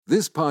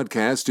This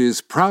podcast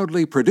is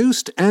proudly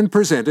produced and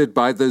presented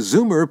by the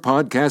Zoomer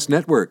Podcast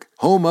Network,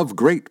 home of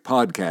great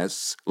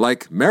podcasts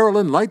like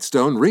Marilyn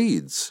Lightstone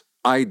Reads,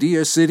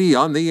 Idea City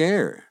on the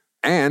Air,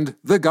 and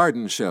The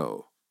Garden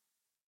Show.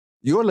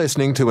 You're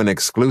listening to an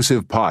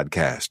exclusive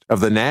podcast of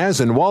the Naz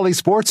and Wally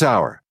Sports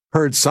Hour,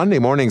 heard Sunday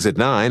mornings at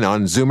 9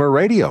 on Zoomer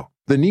Radio,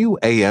 the new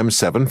AM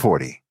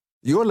 740.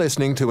 You're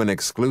listening to an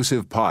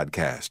exclusive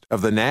podcast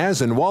of the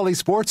Naz and Wally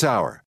Sports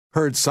Hour,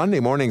 heard Sunday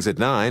mornings at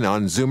 9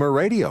 on Zoomer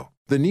Radio,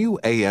 the new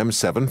AM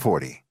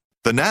 740.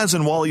 The Naz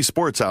and Wally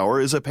Sports Hour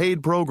is a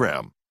paid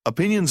program.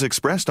 Opinions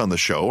expressed on the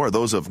show are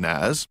those of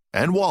Naz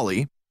and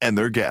Wally and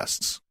their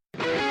guests.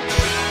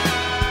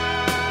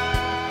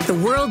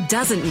 The world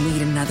doesn't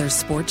need another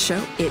sports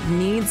show. It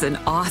needs an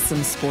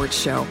awesome sports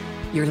show.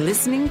 You're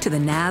listening to the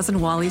Naz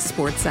and Wally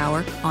Sports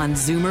Hour on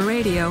Zoomer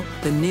Radio,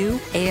 the new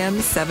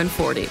AM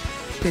 740.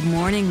 Good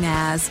morning,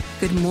 Naz.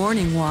 Good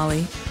morning,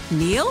 Wally.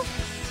 Neil?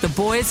 The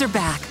boys are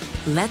back.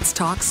 Let's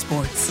talk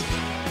sports.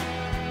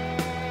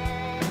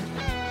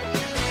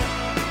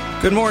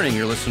 Good morning.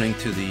 You're listening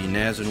to the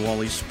Naz and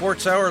Wally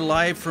Sports Hour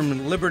live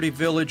from Liberty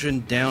Village in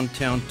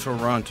downtown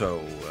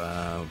Toronto.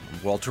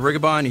 Walter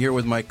Rigabon here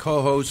with my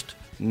co-host,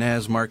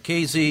 Naz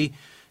Marchese,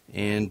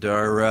 and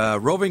our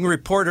roving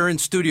reporter in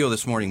studio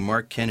this morning,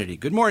 Mark Kennedy.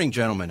 Good morning,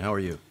 gentlemen. How are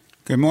you?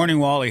 Good morning,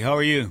 Wally. How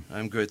are you?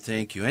 I'm good,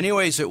 thank you.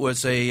 Anyways, it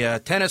was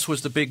tennis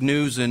was the big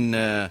news in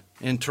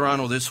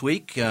Toronto this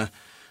week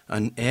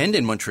and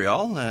in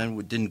Montreal.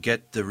 We didn't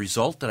get the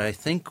result that I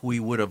think we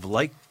would have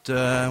liked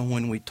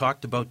when we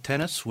talked about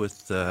tennis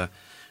with the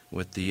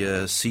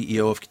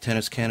CEO of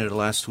Tennis Canada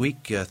last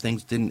week.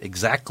 Things didn't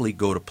exactly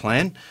go to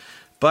plan.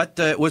 But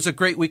it was a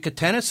great week of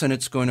tennis, and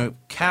it's going to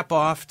cap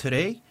off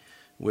today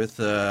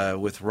with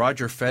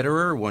Roger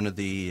Federer, one of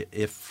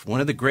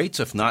the greats,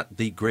 if not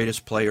the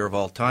greatest player of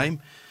all time,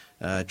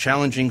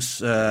 challenging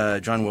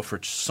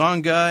John-Wilfried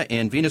Tsonga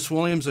and Venus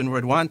Williams and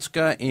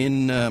Radwanska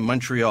in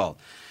Montreal.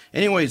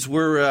 Anyways,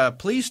 we're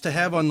pleased to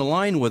have on the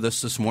line with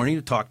us this morning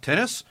to talk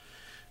tennis.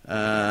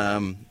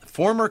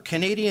 Former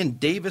Canadian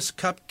Davis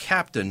Cup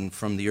captain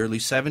from the early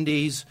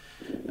 70s,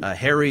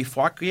 Harry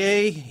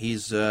Fauquier.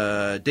 He's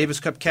Davis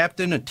Cup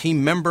captain, a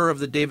team member of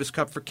the Davis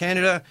Cup for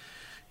Canada,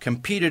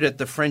 competed at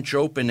the French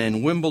Open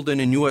and Wimbledon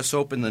and U.S.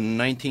 Open in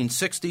the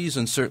 1960s,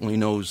 and certainly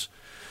knows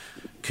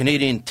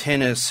Canadian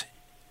tennis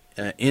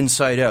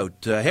inside out.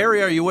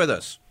 Harry, are you with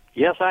us?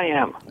 Yes, I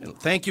am.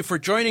 Thank you for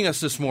joining us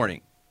this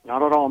morning.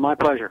 Not at all. My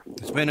pleasure.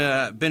 It's been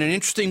an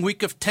interesting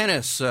week of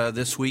tennis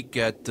this week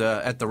at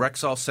the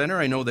Rexall Center.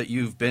 I know that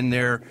you've been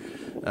there,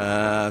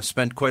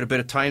 spent quite a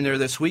bit of time there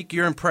this week.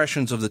 Your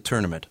impressions of the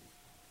tournament?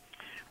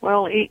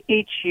 Well,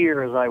 each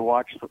year as I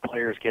watch the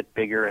players get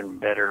bigger and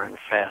better and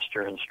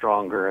faster and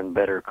stronger and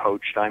better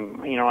coached,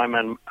 I'm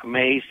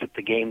amazed at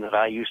the game that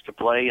I used to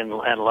play and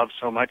love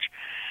so much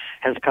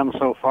has come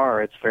so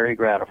far. It's very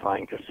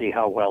gratifying to see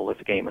how well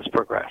this game has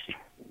progressed.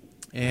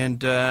 And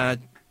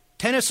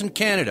tennis in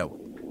Canada.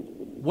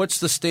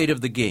 What's the state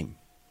of the game?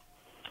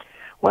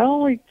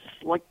 Well, it's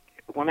like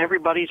when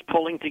everybody's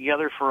pulling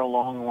together for a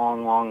long,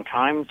 long, long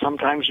time,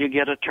 sometimes you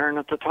get a turn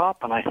at the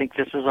top, and I think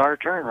this is our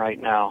turn right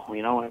now.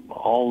 You know,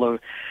 all the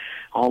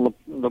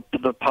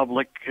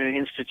public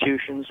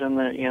institutions and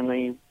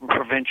the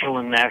provincial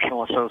and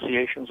national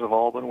associations have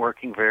all been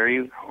working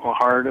very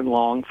hard and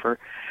long for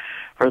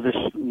this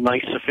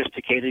nice,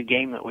 sophisticated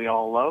game that we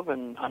all love,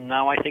 and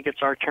now I think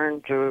it's our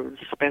turn to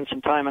spend some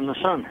time in the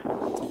sun.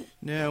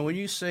 Now, when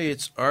you say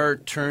it's our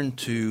turn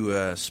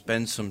to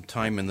spend some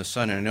time in the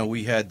sun, and I know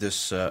we had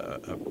this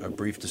a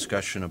brief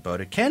discussion about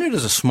it.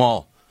 Canada's a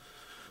small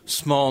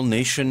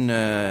nation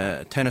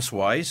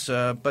tennis-wise,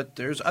 but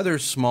there's other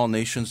small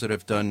nations that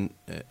have done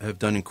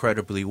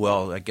incredibly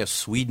well. I guess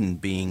Sweden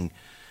being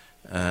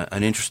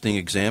an interesting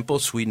example.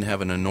 Sweden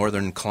having a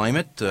northern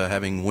climate,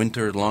 having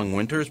long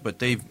winters, but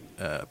they've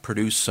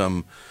produced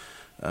some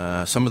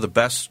of the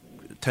best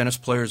tennis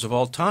players of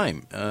all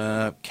time.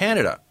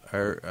 Canada,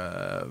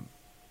 are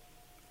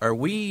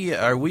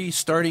we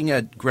starting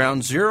at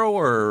ground zero,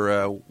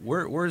 or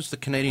where's the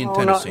Canadian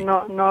tennis scene?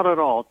 Not at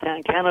all.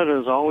 Canada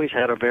has always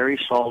had a very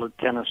solid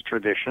tennis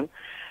tradition.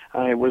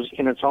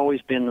 It's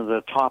always been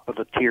the top of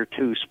the tier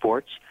 2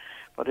 sports.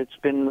 But it's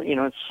been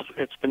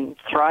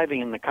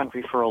thriving in the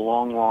country for a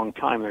long, long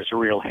time. There's a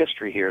real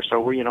history here. So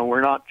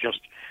we're not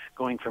just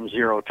going from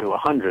 0 to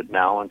 100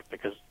 now, and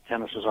because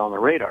tennis is on the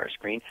radar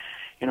screen.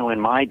 In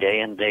my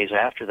day and days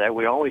after that,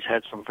 we always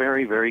had some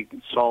very, very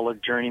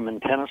solid journeyman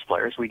tennis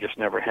players. We just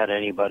never had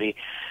anybody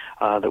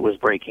that was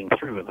breaking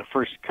through. The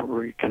first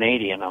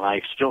Canadian, and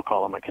I still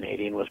call him a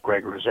Canadian, was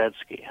Greg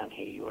Rusedski, and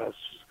he was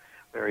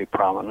very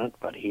prominent,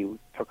 but he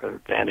took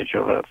advantage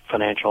of a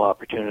financial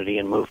opportunity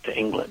and moved to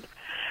England.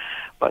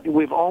 But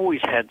we've always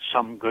had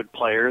some good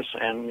players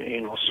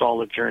and,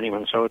 solid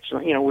journeymen. So it's,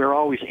 we're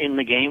always in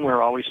the game.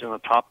 We're always in the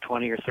top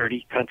 20 or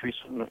 30 countries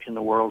in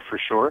the world for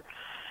sure.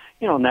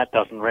 And that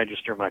doesn't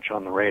register much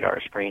on the radar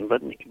screen.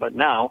 But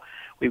now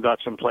we've got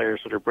some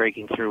players that are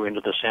breaking through into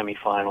the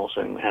semifinals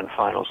and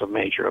finals of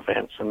major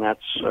events. And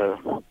that's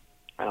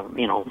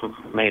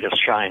made us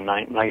shine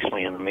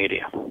nicely in the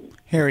media.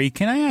 Harry,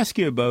 can I ask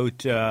you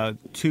about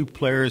two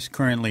players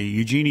currently,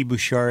 Eugenie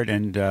Bouchard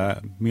and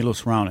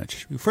Milos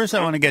Raonic? First,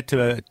 I want to get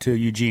to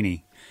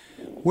Eugenie.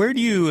 Where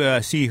do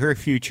you see her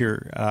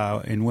future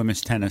in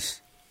women's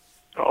tennis?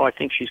 Oh, I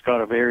think she's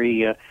got a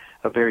very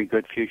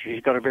good future.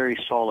 She's got a very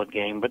solid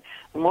game, but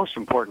the most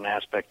important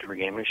aspect of her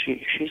game is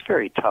she's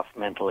very tough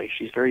mentally.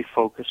 She's very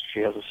focused. She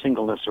has a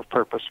singleness of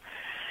purpose.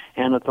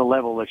 And at the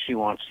level that she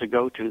wants to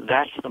go to,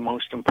 that's the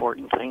most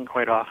important thing.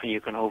 Quite often you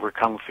can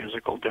overcome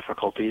physical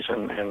difficulties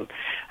and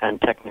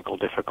technical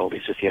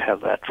difficulties if you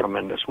have that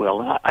tremendous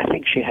will. And I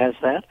think she has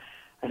that.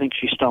 I think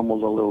she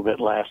stumbled a little bit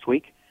last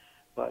week,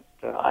 but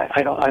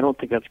I don't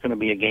think that's going to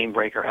be a game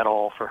breaker at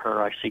all for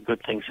her. I see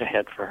good things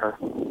ahead for her.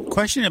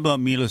 Question about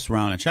Milos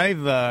Raonic.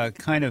 I've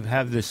kind of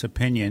have this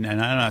opinion, and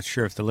I'm not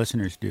sure if the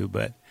listeners do,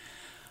 but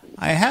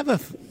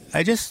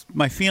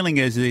my feeling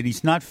is that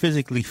he's not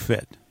physically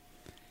fit.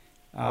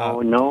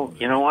 No,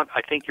 you know what?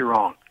 I think you're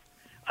wrong.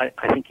 I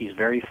think he's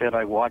very fit.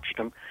 I watched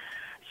him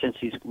since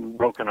he's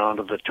broken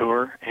onto the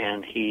tour,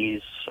 and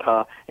he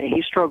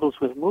struggles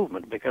with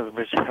movement because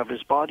of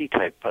his body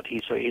type. But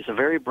he's a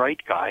very bright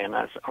guy, and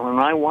when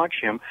I watch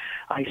him,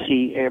 I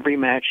see every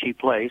match he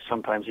plays.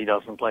 Sometimes he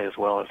doesn't play as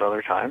well as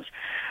other times,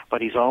 but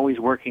he's always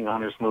working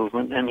on his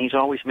movement, and he's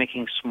always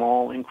making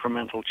small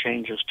incremental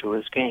changes to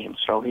his game.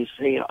 So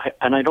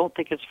and I don't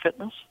think it's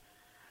fitness.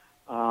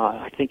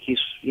 I think he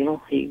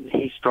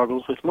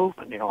struggles with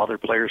movement. Other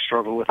players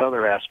struggle with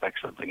other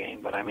aspects of the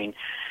game. But I mean,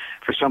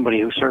 for somebody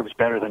who serves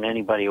better than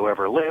anybody who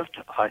ever lived,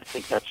 I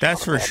think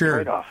that's for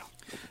sure. Trade-off.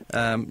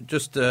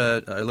 Just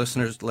let our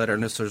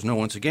listeners know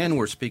once again,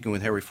 we're speaking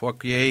with Harry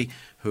Fauquier,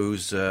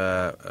 who's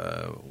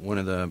one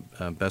of the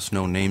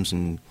best-known names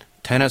in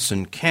tennis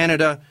in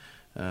Canada,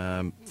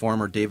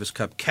 former Davis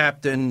Cup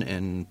captain,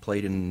 and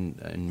played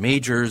in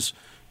majors,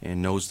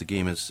 and knows the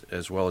game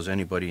as well as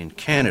anybody in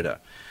Canada.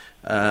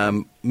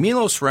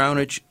 Milos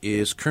Raonic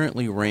is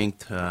currently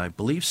ranked, I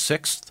believe,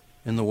 6th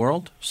in the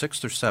world,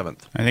 6th or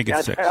 7th. I think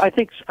it's 6th. I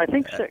think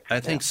 6th. I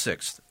think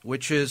 6th,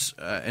 which is,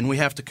 and we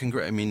have to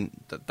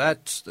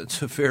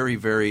that's a very,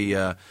 very,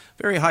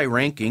 very high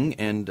ranking,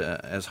 and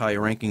as high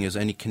a ranking as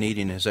any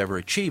Canadian has ever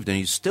achieved, and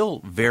he's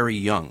still very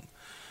young,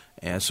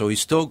 and so he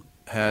still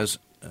has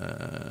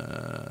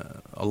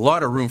a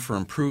lot of room for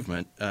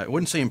improvement. I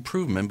wouldn't say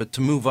improvement, but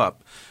to move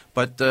up.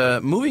 But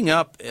moving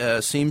up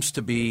seems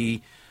to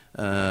be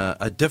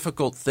a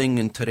difficult thing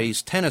in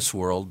today's tennis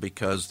world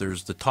because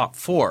there's the top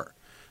 4,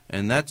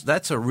 and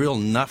that's a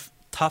real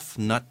tough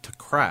nut to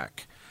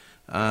crack.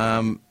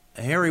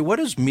 Harry, what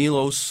does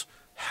Milos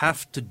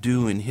have to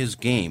do in his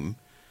game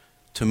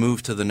to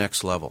move to the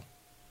next level?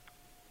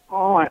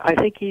 Oh, I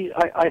think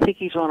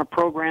he's on a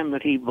program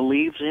that he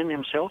believes in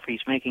himself. He's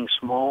making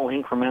small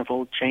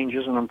incremental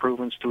changes and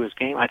improvements to his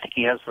game. I think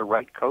he has the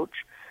right coach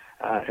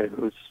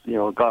who's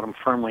got him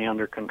firmly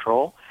under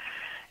control.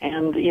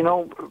 And,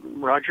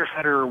 Roger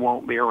Federer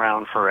won't be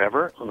around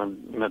forever.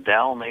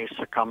 Nadal may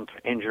succumb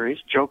to injuries.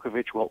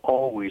 Djokovic will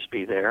always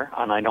be there,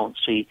 and I don't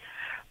see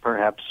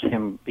perhaps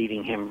him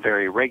beating him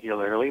very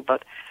regularly,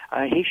 but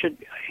he should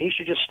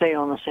just stay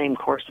on the same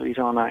course that he's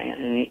on,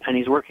 and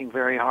he's working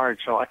very hard.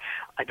 So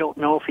I don't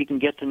know if he can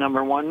get to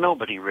number 1.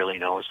 Nobody really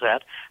knows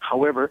that.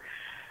 However,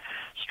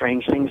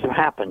 strange things have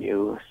happened.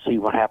 You see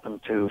what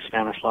happened to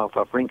Stanislav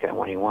Wawrinka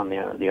when he won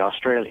the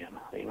Australian.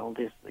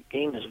 The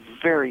game is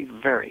very,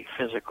 very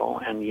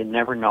physical, and you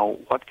never know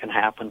what can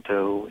happen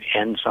to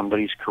end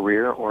somebody's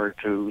career or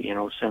to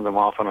send them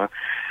off on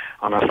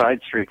a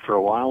side streak for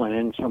a while, and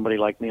then somebody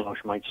like Milos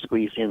might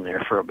squeeze in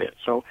there for a bit.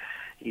 So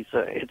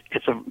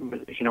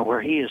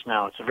where he is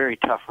now, it's a very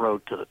tough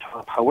road to the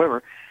top.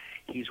 However,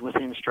 he's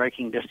within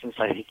striking distance.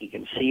 I think he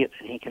can see it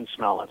and he can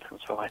smell it, and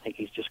so I think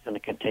he's just going to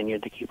continue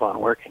to keep on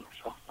working.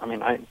 So,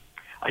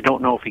 I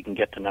don't know if he can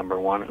get to number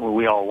 1.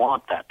 We all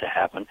want that to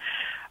happen,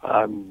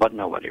 but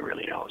nobody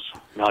really knows,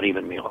 not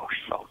even Milos.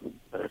 So,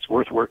 but it's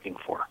worth working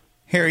for.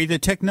 Harry, the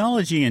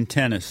technology in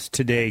tennis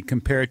today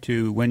compared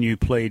to when you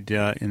played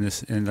in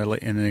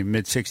the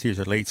mid '60s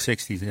or late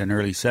 '60s and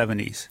early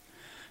 '70s,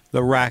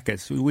 the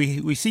rackets.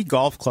 We see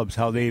golf clubs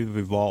how they've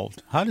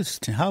evolved. How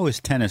is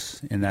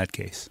tennis in that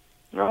case?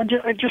 No,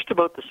 just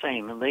about the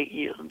same. And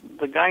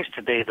the guys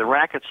today, the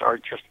rackets are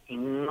just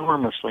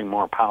enormously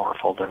more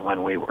powerful than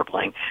when we were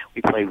playing.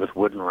 We played with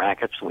wooden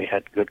rackets. We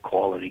had good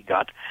quality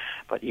gut,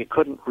 but you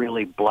couldn't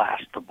really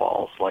blast the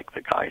balls like the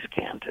guys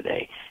can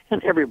today.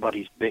 And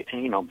everybody's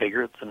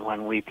bigger than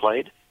when we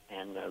played,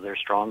 and they're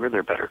stronger.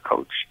 They're better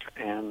coached,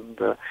 and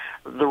the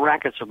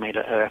rackets have made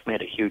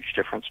a huge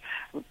difference.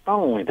 Not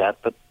only that,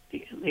 but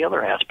the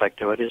other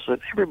aspect of it is that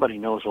everybody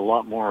knows a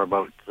lot more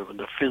about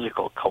the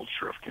physical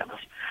culture of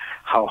tennis,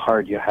 how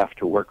hard you have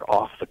to work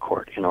off the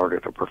court in order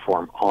to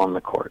perform on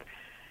the court.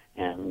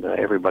 And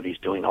everybody's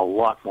doing a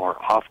lot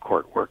more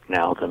off-court work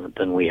now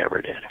than we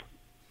ever did.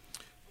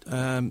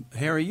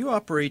 Harry, you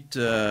operate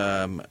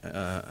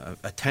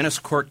a tennis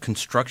court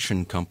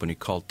construction company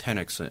called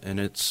Tenix, and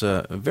it's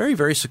a very,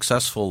 very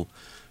successful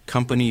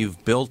company.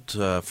 You've built,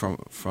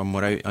 from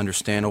what I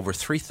understand, over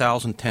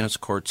 3,000 tennis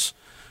courts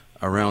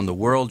around the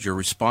world. You're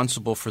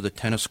responsible for the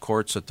tennis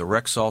courts at the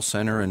Rexall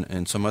Center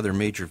and some other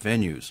major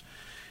venues.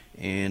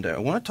 And I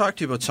want to talk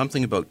to you about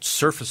something about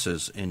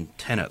surfaces in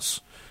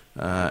tennis.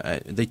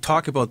 They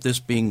talk about this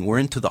being, we're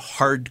into the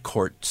hard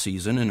court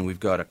season, and we've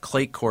got a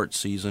clay court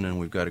season, and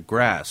we've got a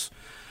grass.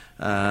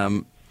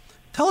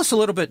 Tell us a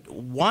little bit,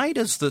 why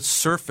does the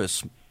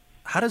surface,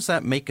 how does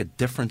that make a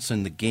difference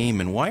in the game,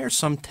 and why are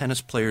some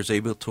tennis players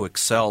able to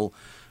excel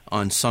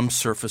on some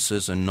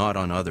surfaces and not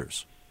on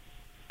others?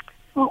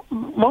 Well,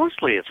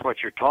 mostly it's what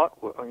you're taught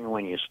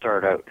when you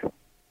start out. And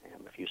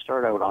if you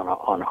start out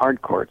on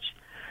hard courts,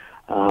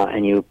 a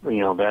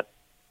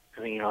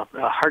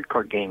hard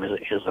court game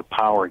is a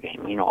power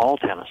game. All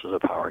tennis is a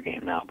power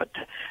game now, but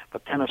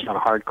tennis on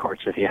hard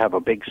courts, if you have a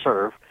big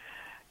serve,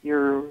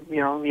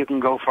 you can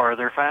go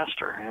farther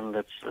faster, and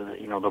it's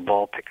the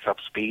ball picks up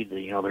speed.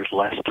 There's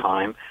less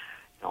time.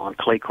 On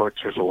clay courts,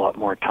 there's a lot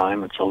more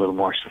time. It's a little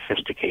more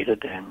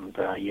sophisticated, and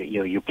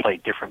you play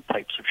different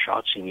types of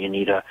shots, and you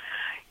need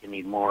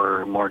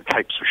more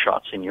types of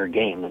shots in your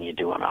game than you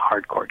do on a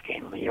hard court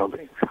game. A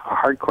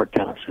hard court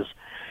tennis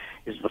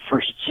is the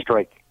first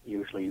strike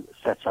usually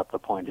sets up the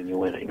point, and you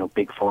win it.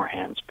 Big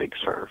forehands, big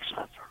serves,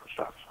 that sort of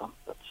stuff. So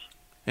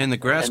and the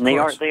grass and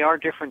courts, they are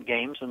different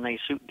games, and they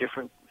suit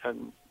different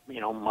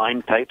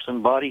mind types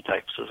and body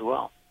types as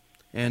well.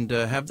 And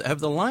have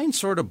the lines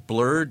sort of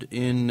blurred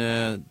in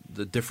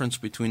the difference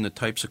between the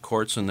types of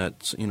courts, and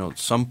that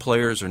some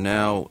players are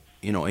now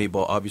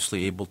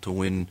able to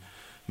win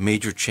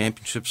major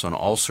championships on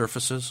all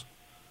surfaces?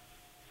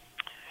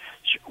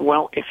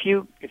 Well, if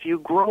you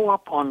grow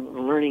up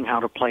on learning how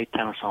to play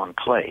tennis on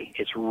clay,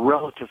 it's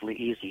relatively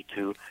easy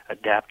to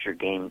adapt your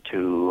game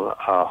to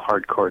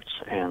hard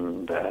courts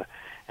and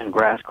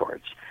grass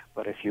courts.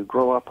 But if you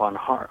grow up on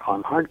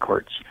hard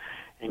courts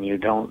and you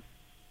don't,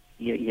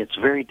 it's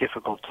very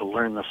difficult to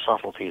learn the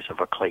subtleties of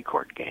a clay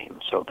court game.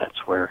 So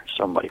that's where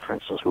somebody, for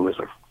instance, who is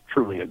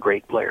truly a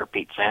great player,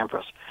 Pete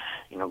Sampras,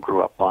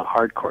 grew up on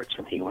hard courts,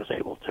 and he was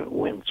able to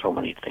win so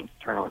many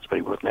tournaments, but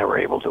he was never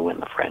able to win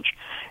the French.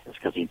 It's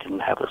because he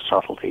didn't have the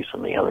subtleties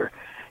and the other,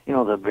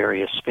 the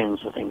various spins,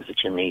 the things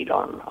that you need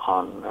on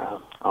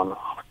a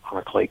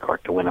clay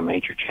court to win a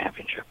major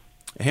championship.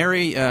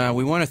 Harry,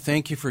 we want to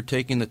thank you for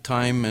taking the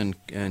time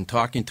and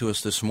talking to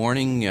us this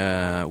morning.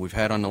 We've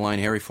had on the line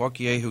Harry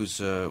Fauquier, who's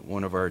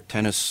one of our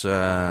tennis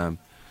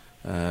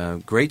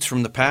greats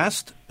from the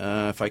past,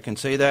 if I can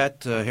say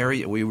that.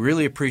 Harry, we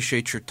really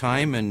appreciate your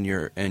time and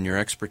your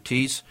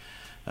expertise.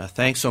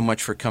 Thanks so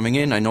much for coming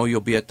in. I know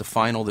you'll be at the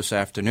final this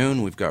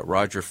afternoon. We've got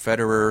Roger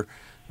Federer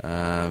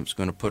who's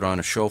going to put on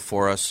a show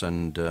for us,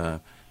 and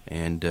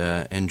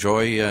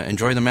enjoy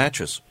the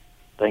matches.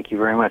 Thank you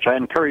very much. I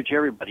encourage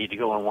everybody to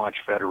go and watch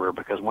Federer,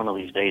 because one of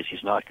these days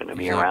he's not going to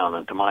be around,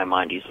 and to my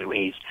mind, he's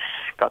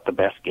got the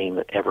best game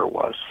that ever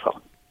was.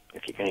 So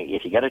if you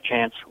get a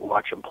chance,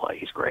 watch him play.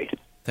 He's great.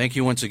 Thank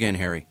you once again,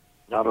 Harry.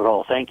 Not at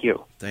all. Thank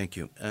you. Thank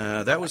you.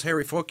 That was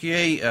Harry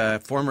Fauquier,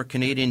 former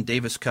Canadian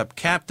Davis Cup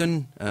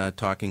captain,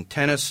 talking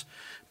tennis.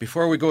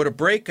 Before we go to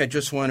break, I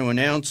just want to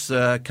announce,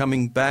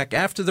 coming back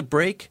after the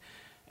break,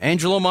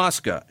 Angelo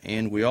Mosca.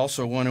 And we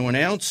also want to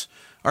announce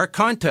our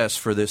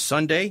contest for this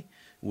Sunday.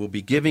 We'll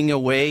be giving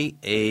away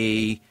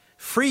a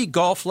free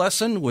golf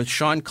lesson with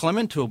Sean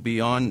Clement, who will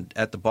be on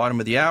at the bottom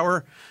of the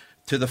hour.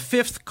 To the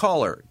fifth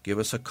caller, give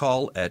us a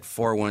call at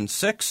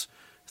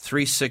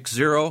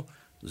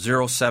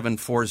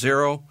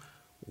 416-360-0740,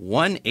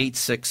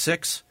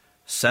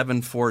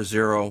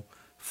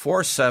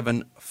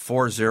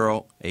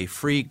 1-866-740-4740, a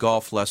free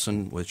golf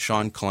lesson with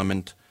Sean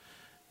Clement.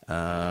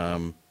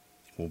 We'll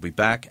be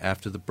back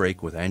after the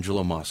break with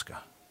Angelo Mosca.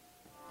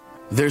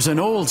 There's an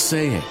old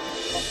saying,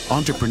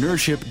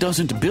 entrepreneurship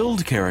doesn't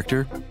build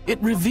character,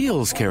 it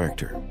reveals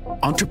character.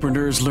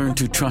 Entrepreneurs learn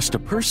to trust a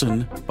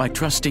person by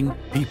trusting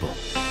people.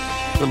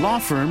 The law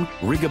firm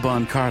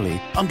Rigabon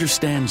Carly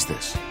understands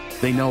this.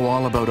 They know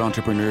all about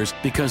entrepreneurs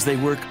because they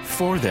work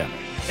for them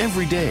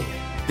every day.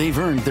 They've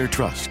earned their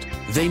trust.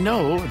 They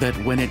know that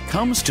when it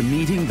comes to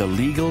meeting the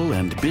legal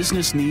and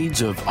business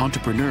needs of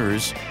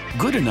entrepreneurs,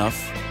 good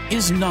enough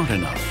is not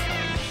enough.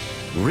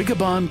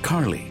 Rigabon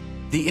Carly,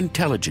 the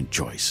intelligent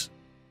choice.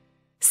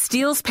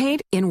 Steele's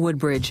Paint in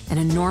Woodbridge, an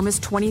enormous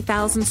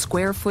 20,000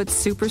 square foot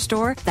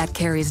superstore that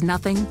carries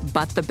nothing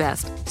but the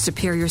best.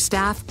 Superior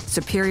staff,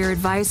 superior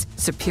advice,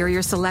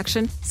 superior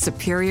selection,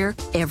 superior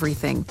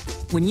everything.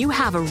 When you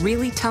have a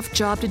really tough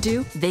job to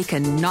do, they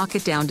can knock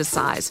it down to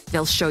size.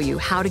 They'll show you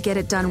how to get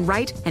it done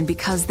right, and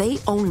because they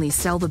only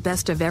sell the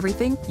best of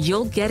everything,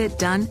 you'll get it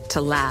done to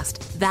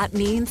last. That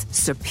means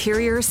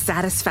superior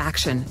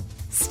satisfaction.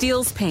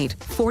 Steele's Paint,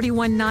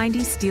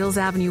 4190 Steeles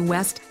Avenue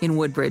West in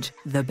Woodbridge,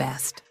 the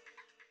best.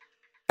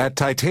 At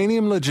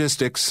Titanium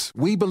Logistics,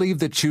 we believe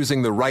that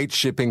choosing the right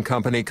shipping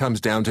company comes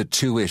down to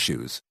two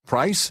issues: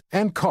 price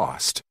and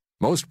cost.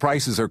 Most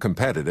prices are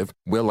competitive,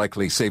 will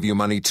likely save you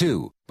money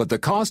too, but the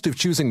cost of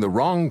choosing the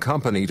wrong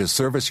company to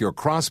service your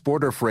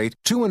cross-border freight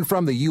to and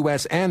from the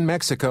U.S. and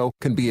Mexico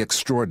can be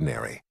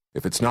extraordinary.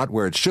 If it's not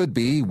where it should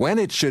be, when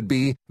it should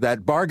be,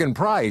 that bargain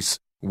price,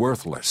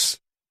 worthless.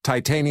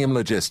 Titanium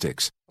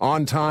Logistics.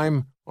 On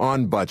time,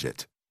 on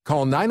budget.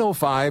 Call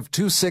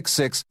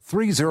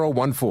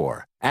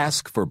 905-266-3014.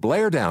 Ask for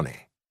Blair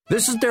Downey.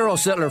 This is Darryl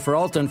Sittler for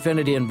Alta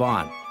Infinity in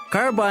Vaughan.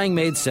 Car buying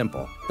made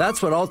simple.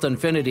 That's what Alta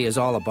Infinity is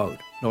all about.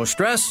 No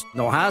stress,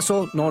 no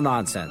hassle, no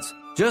nonsense.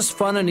 Just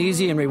fun and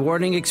easy and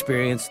rewarding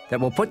experience that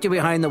will put you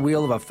behind the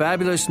wheel of a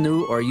fabulous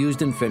new or used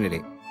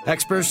Infiniti.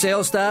 Expert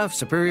sales staff,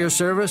 superior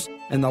service,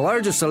 and the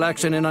largest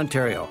selection in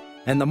Ontario.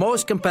 And the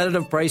most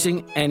competitive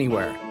pricing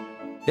anywhere.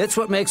 It's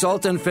what makes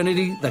Alta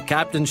Infinity the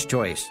captain's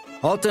choice.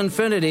 Alta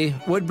Infinity,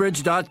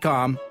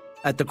 Woodbridge.com,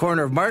 at the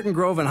corner of Martin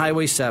Grove and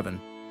Highway 7.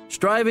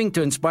 Striving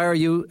to inspire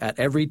you at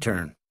every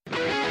turn.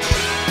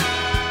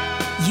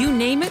 You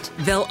name it,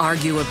 they'll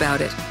argue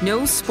about it.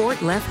 No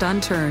sport left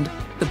unturned.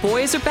 The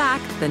boys are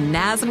back, the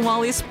Naz and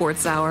Wally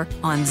Sports Hour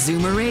on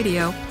Zoomer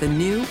Radio, the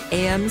new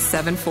AM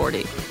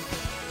 740.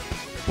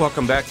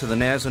 Welcome back to the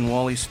Naz and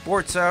Wally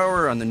Sports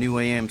Hour on the new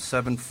AM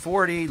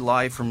 740,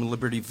 live from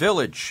Liberty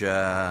Village. We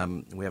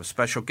have a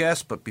special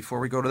guest, but before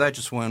we go to that,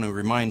 just want to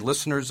remind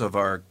listeners of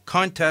our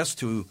contest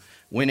to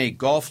win a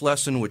golf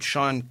lesson with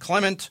Sean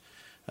Clement.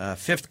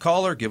 Fifth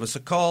caller, give us a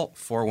call,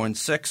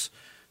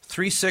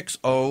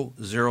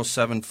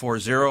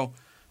 416-360-0740,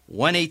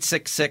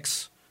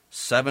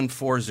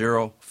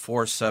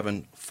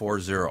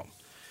 1-866-740-4740.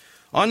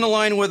 On the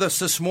line with us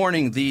this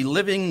morning, the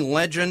living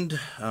legend,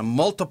 a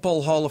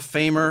multiple Hall of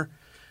Famer,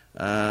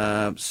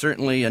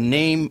 certainly a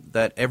name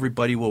that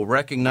everybody will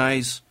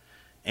recognize,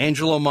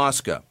 Angelo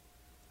Mosca.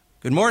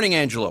 Good morning,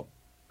 Angelo.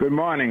 Good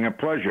morning. A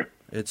pleasure.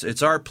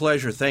 It's our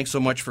pleasure. Thanks so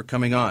much for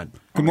coming on.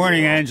 Good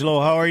morning,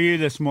 Angelo. How are you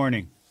this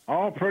morning?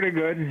 Oh, pretty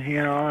good.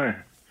 You know,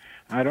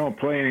 I don't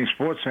play any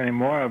sports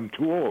anymore. I'm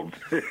too old.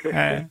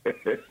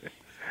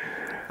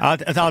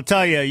 I'll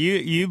tell you,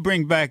 you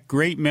bring back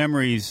great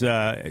memories,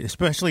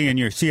 especially in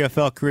your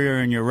CFL career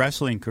and your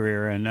wrestling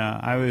career. And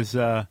I was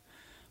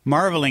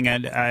marveling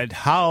at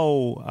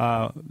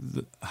how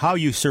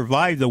you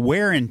survived the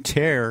wear and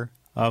tear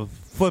of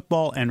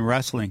football and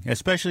wrestling,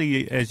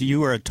 especially as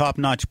you were a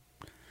top-notch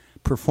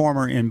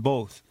performer in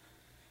both.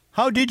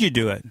 How did you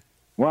do it?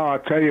 Well, I'll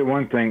tell you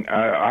one thing.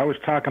 I was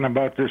talking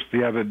about this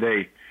the other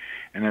day,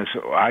 and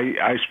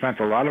I spent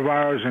a lot of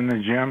hours in the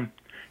gym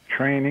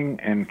training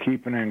and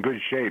keeping in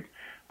good shape.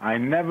 I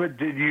never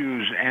did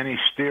use any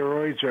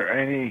steroids or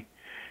any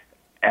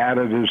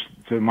additives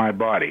to my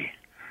body.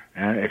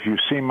 And if you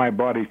see my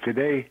body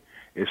today,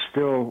 it's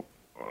still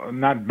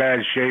not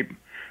bad shape,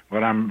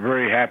 but I'm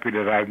very happy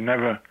that I've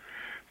never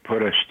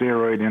put a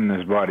steroid in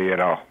this body at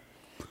all.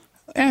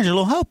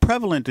 Angelo, how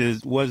prevalent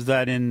was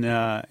that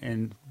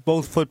in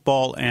both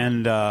football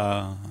and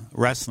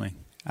wrestling?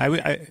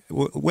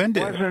 When did...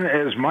 It wasn't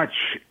as much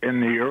in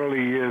the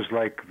early years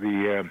like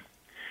the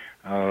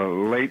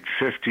late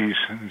 50s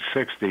and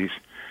 60s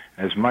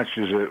as much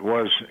as it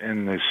was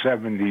in the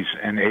 70s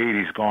and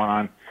 80s going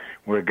on,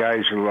 where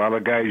a lot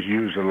of guys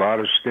used a lot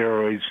of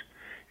steroids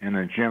in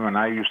the gym, and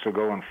I used to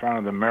go in front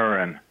of the mirror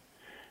and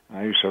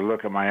I used to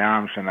look at my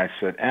arms and I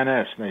said,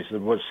 NS, and they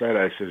said, what's that?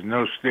 I said,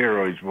 no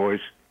steroids, boys.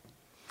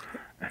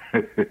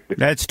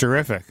 That's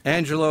terrific.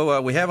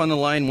 Angelo, we have on the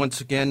line once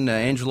again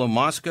Angelo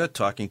Mosca,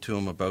 talking to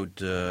him about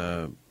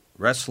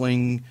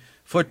wrestling,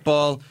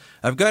 football.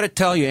 I've got to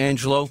tell you,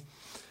 Angelo,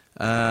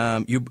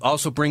 you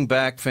also bring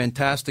back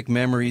fantastic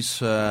memories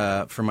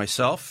for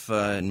myself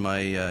in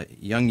my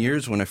young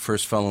years when I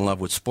first fell in love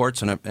with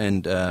sports.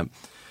 And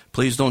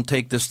please don't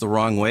take this the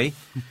wrong way,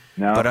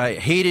 but I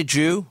hated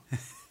you,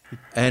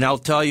 and I'll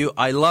tell you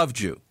I loved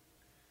you.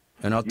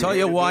 And I'll tell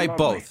you why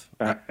both.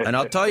 And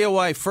I'll tell you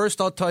why. First,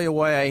 I'll tell you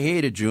why I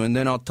hated you, and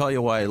then I'll tell you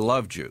why I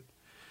loved you.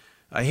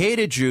 I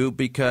hated you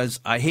because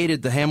I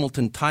hated the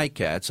Hamilton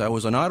Ticats. I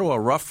was an Ottawa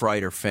Rough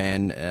Rider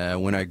fan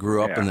when I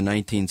grew up in the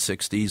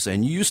 1960s,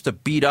 and you used to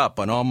beat up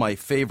on all my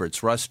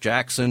favorites: Russ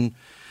Jackson,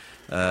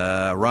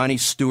 Ronnie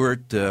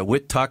Stewart,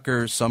 Whit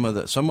Tucker, some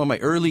of my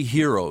early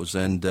heroes.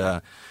 And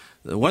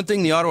the one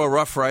thing the Ottawa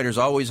Rough Riders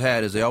always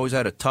had is they always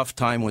had a tough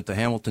time with the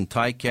Hamilton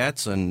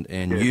Ticats, and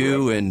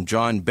you and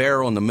John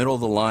Barrow in the middle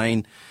of the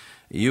line.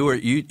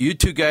 You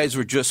two guys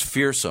were just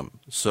fearsome.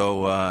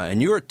 So and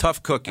you were a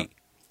tough cookie,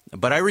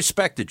 but I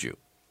respected you.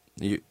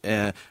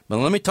 But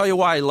let me tell you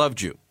why I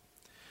loved you.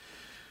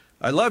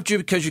 I loved you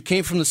because you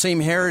came from the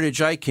same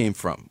heritage I came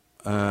from.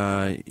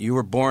 You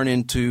were born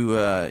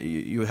into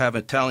you have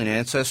Italian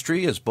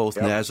ancestry, as both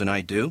Naz and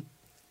I do,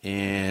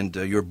 and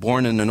you were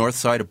born in the north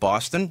side of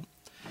Boston.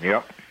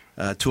 Yep.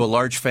 To a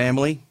large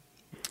family.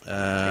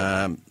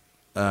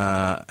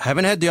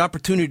 Haven't had the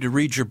opportunity to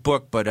read your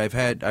book, but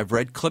I've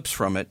read clips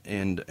from it,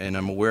 and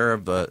I'm aware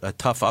of a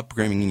tough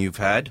upbringing you've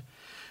had.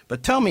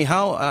 But tell me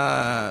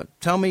how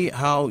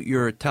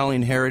your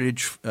Italian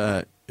heritage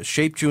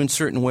shaped you in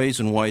certain ways,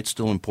 and why it's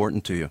still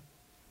important to you.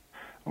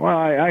 Well,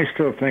 I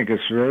still think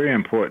it's very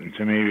important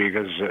to me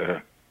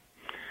because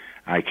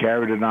I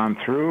carried it on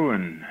through,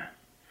 and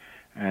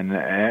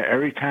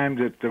every time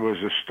that there was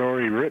a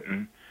story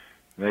written,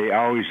 they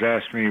always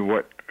asked me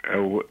what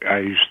I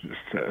used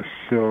to,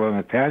 still in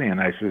Italian.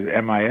 I said,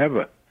 "Am I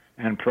ever?"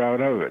 and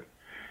proud of it.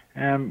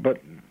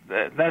 But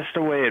that's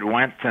the way it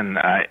went, and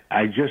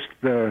I just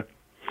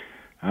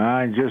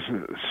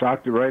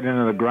socked it right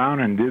into the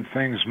ground and did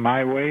things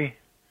my way.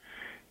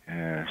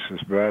 It's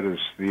as bad as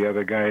the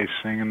other guys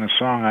singing the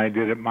song. I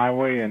did it my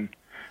way, and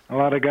a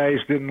lot of guys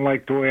didn't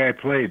like the way I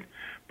played.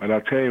 But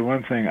I'll tell you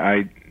one thing,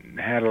 I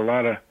had a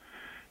lot of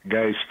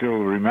guys still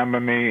remember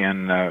me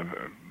and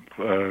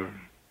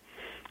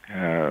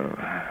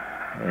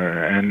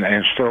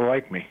still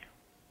like me.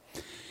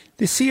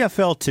 The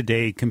CFL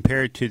today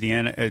compared to the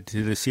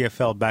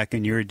CFL back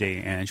in your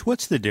day, Ange,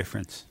 what's the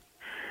difference?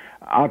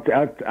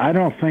 I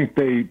don't think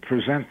they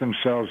present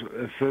themselves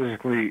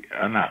physically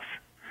enough.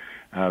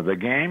 The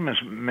game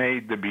is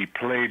made to be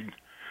played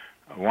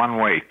one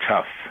way,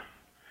 tough.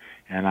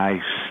 And I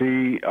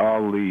see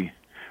all the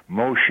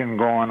motion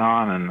going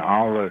on and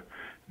all the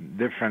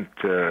different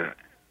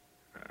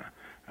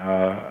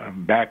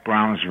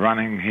backgrounds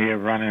running here,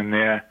 running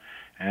there,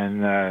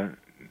 and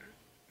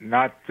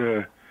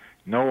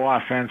no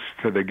offense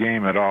to the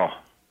game at all.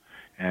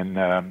 And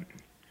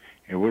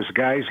it was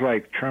guys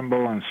like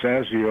Trimble and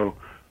Sazio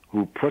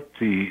who put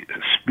the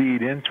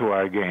speed into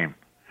our game.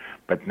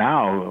 But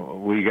now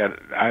we got,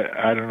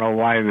 I don't know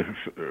why the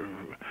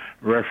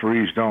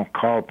referees don't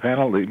call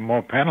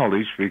more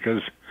penalties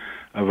because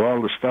of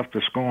all the stuff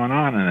that's going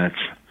on, and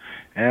it's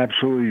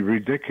absolutely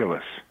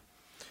ridiculous.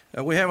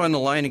 We have on the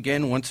line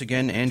once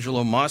again,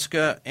 Angelo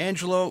Mosca.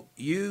 Angelo,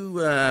 you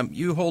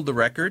hold the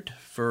record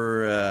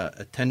for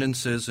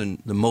attendances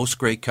in the most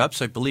Grey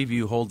Cups. I believe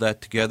you hold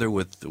that together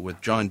with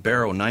John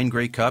Barrow, 9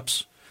 Grey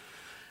Cups.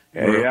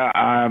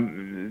 Yeah,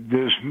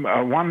 there's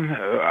one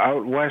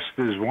out west.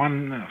 There's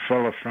one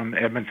fellow from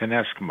Edmonton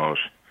Eskimos.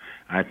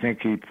 I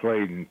think he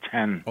played in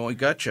 10. Oh, I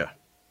gotcha.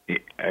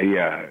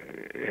 Yeah,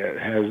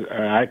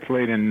 I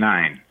played in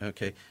 9.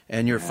 Okay,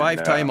 and you're a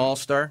 5-time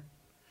All-Star.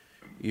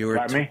 You were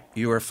a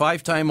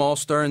 5-time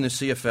All-Star in the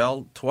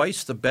CFL,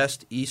 twice the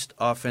best East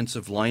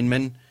offensive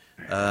lineman.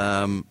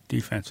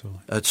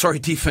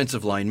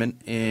 Defensive lineman,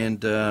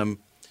 and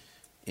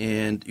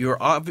you're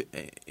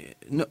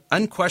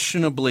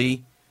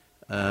unquestionably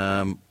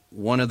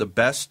one of the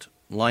best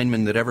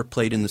linemen that ever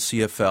played in the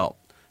CFL.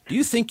 Do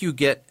you think you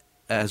get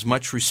as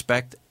much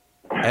respect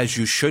as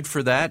you should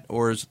for that,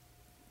 or is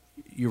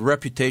your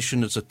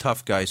reputation as a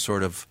tough guy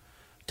sort of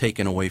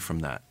taken away from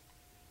that?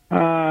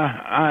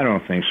 I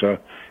don't think so.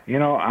 You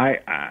know,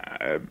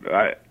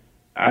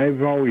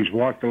 I've always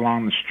walked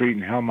along the street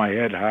and held my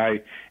head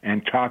high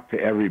and talked to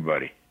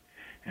everybody.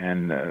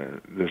 And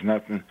there's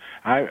nothing.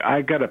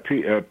 I got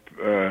a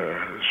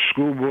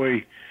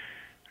schoolboy.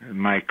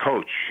 My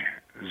coach,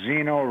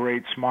 Zeno,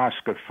 rates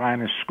Mosca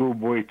finest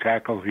schoolboy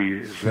tackle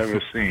he's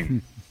ever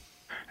seen.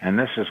 And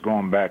this is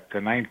going back to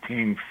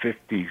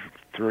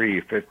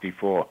 1953,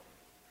 54,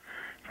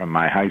 from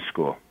my high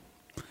school.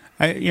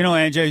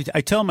 Ange,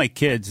 I tell my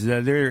kids,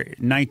 they're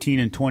 19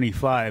 and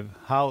 25,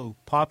 how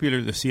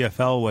popular the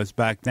CFL was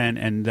back then,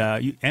 and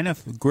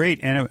great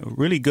and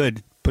really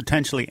good,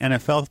 potentially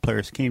NFL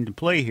players came to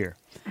play here.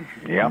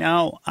 Yeah.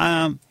 Now,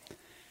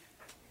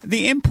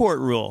 the import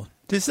rule,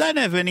 does that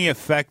have any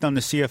effect on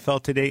the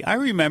CFL today? I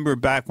remember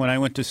back when I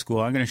went to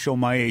school, I'm going to show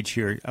my age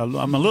here.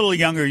 I'm a little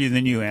younger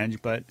than you,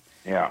 Ange, but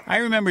yeah. I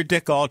remember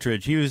Dick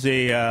Aldridge. He was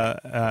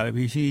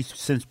he's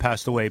since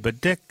passed away,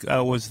 but Dick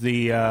was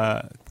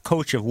the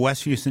coach of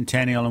Westview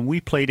Centennial, and we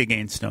played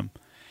against him.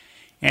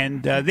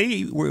 And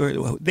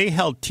they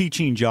held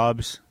teaching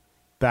jobs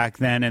back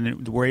then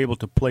and were able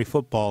to play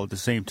football at the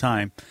same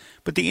time.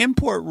 But the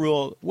import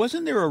rule,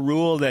 wasn't there a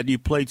rule that you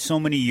played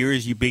so many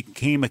years you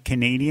became a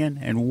Canadian?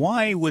 And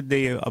why would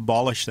they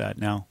abolish that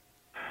now?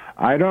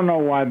 I don't know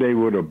why they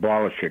would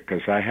abolish it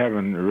because I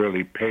haven't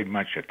really paid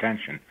much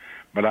attention.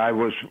 But I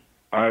was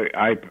in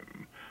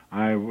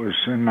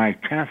my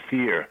 10th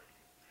year,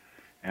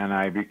 and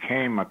I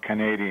became a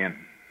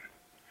Canadian.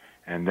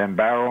 And then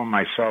Barrow and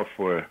myself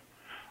were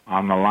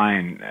on the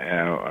line.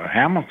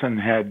 Hamilton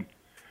had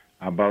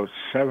about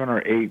 7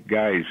 or 8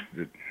 guys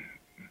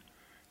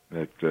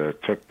that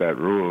took that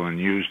rule and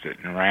used it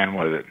and ran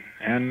with it.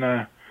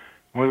 And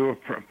we were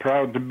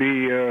proud to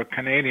be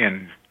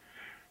Canadian.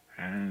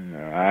 And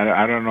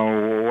I don't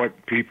know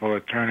what people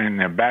are turning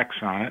their backs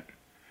on it,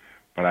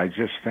 but I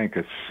just think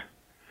it's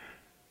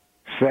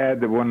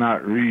sad that we're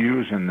not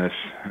reusing this.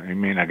 I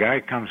mean, a guy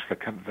comes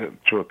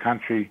to a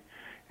country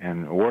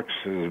and works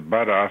his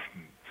butt off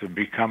to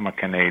become a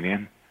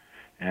Canadian,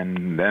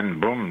 and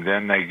then boom,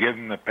 then they give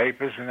him the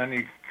papers, and then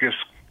he just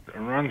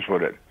runs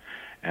with it.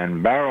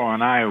 And Barrow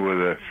and I were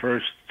the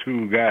first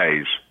 2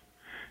 guys,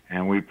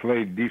 and we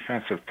played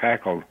defensive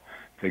tackle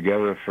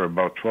together for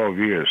about 12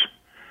 years.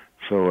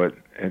 So it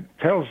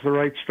tells the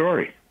right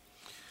story.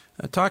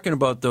 Talking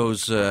about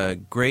those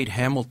great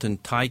Hamilton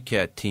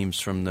Ticat teams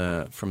from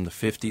the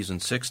 50s and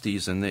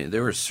 60s, and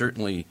there were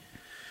certainly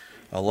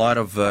a lot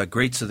of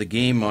greats of the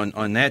game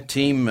on that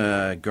team.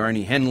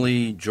 Garney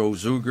Henley, Joe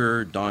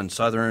Zuger, Don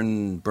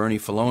Southern, Bernie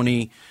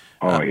Filoni.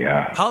 Oh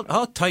yeah.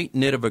 How tight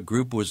knit of a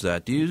group was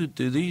that? Do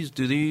these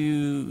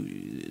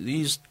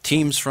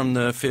teams from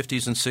the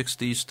 50s and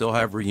 60s still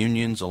have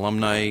reunions,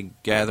 alumni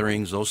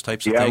gatherings, those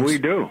types of things? Yeah, we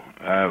do.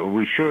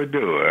 We sure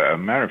do.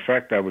 Matter of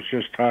fact, I was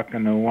just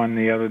talking to one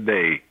the other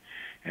day,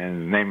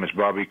 and his name is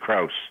Bobby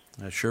Krause.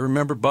 I sure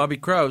remember Bobby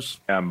Krause.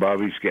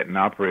 Bobby's getting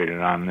operated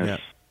on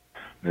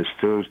this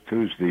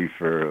Tuesday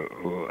for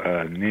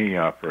a knee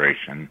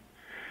operation.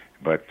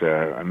 But,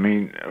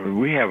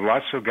 we have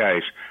lots of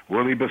guys.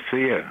 Willie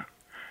Bethea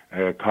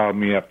called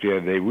me up the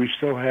other day. We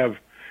still have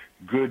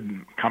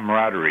good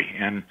camaraderie,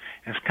 and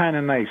it's kind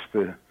of nice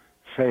to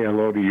say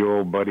hello to your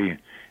old buddy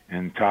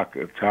and talk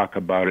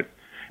about it.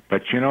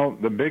 But,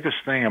 the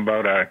biggest thing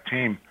about our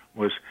team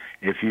was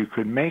if you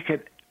could make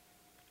it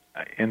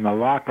in the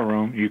locker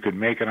room, you could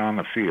make it on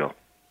the field.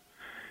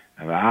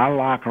 And our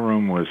locker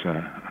room was...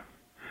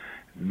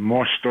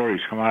 more stories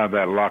come out of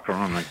that locker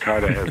room than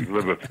Carter has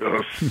liver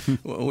pills.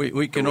 Well,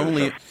 we can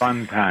only a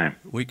fun time.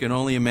 We can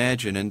only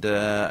imagine. And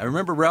I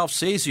remember Ralph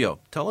Sazio.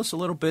 Tell us a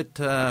little bit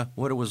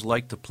what it was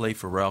like to play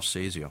for Ralph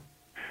Sazio.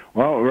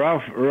 Well,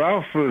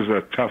 Ralph was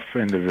a tough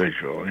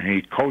individual, and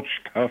he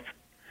coached tough,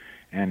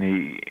 and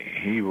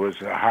he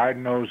was a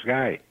hard-nosed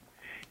guy.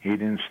 He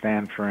didn't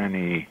stand for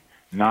any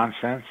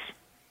nonsense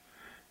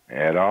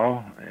at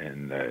all,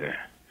 and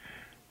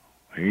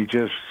he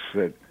just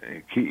said,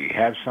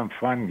 have some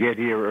fun, get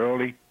here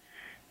early,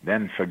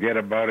 then forget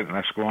about it, and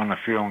let's go on the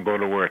field and go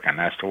to work. And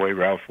that's the way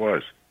Ralph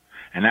was.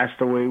 And that's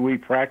the way we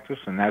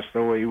practiced, and that's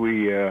the way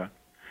we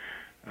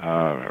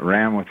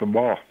ran with the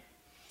ball.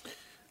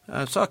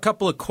 I saw a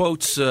couple of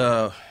quotes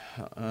that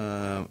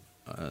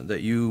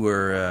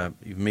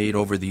you've made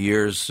over the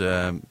years.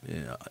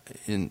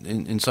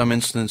 In some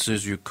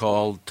instances, you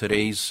called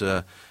today's...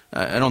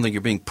 I don't think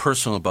you're being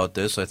personal about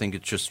this. I think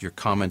it's just your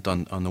comment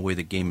on the way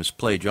the game is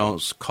played. You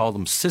always call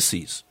them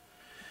sissies.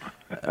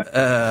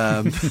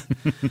 In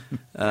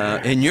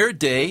your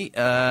day,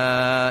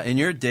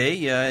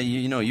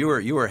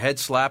 you were head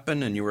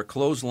slapping and you were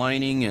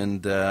clotheslining,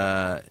 and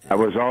that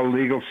was all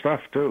legal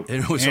stuff too.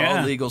 It was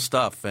all legal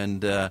stuff.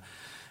 And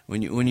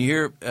when you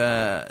hear,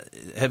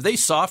 have they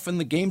softened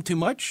the game too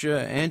much,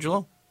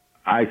 Angelo?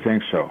 I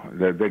think so.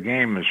 The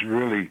game is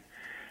really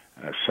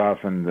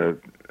softened.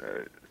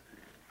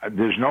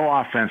 There's no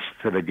offense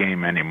to the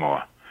game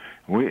anymore.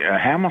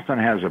 Hamilton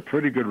has a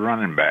pretty good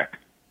running back.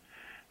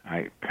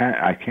 I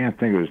can't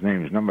think of his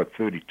name. He's number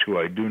 32.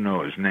 I do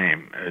know his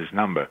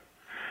number.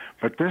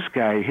 But this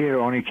guy here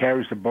only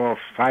carries the ball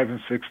 5 and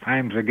 6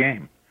 times a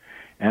game,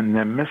 and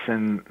they're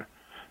missing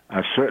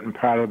a certain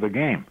part of the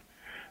game,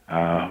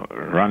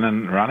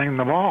 running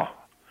the ball.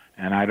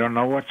 And I don't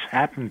know what's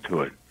happened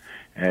to it.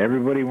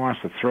 Everybody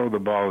wants to throw the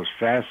ball as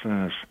fast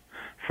and as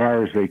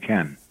far as they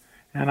can,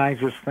 and I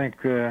just think.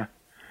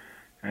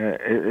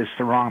 It's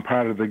the wrong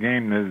part of the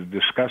game they're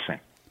discussing.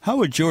 How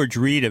would George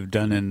Reed have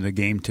done in the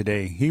game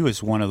today? He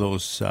was one of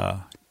those...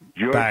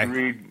 George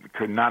Reed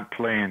could not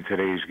play in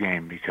today's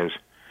game because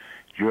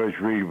George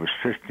Reed was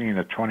 15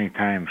 to 20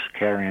 times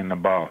carrying the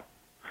ball.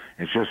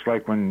 It's just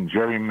like when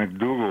Jerry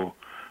McDougal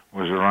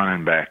was a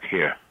running back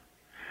here.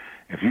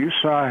 If you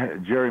saw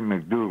Jerry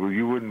McDougal,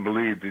 you wouldn't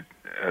believe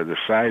the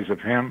size of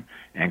him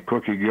and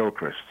Cookie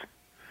Gilchrist.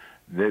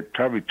 They're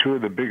probably two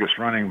of the biggest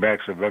running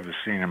backs I've ever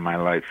seen in my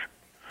life.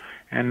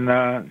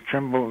 And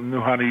Trimble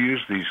knew how to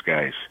use these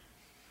guys.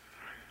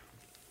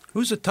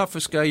 Who's the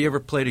toughest guy you ever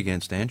played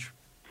against, Ange?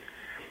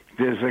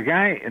 There's a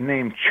guy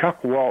named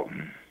Chuck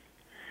Walton.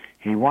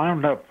 He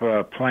wound up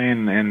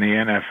playing in the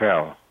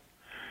NFL,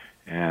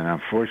 and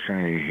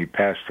unfortunately he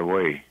passed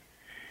away.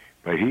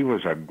 But he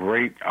was a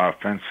great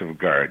offensive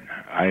guard.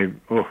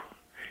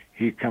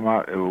 He come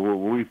out.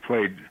 We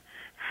played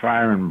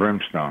fire and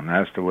brimstone.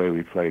 That's the way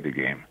we played the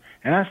game,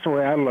 and that's the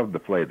way I love to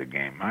play the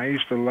game. I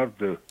used to love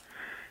to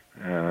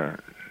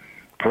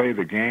play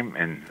the game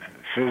and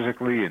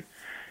physically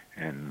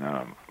and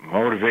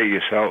motivate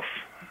yourself.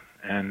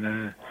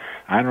 And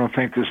I don't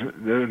think there's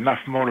enough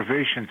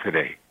motivation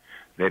today.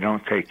 They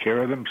don't take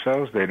care of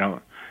themselves. They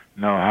don't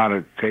know how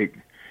to take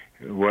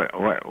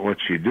what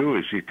you do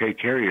is you take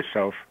care of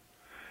yourself,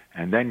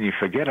 and then you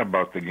forget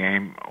about the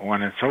game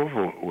when it's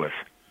over with.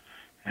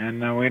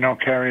 And we don't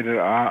carry it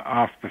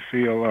off the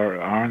field or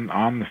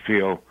on the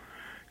field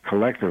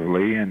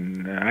collectively.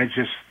 And I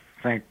just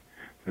think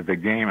that the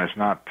game is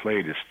not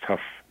played as tough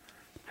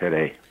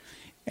today.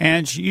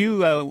 And you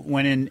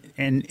went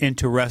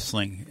into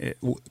wrestling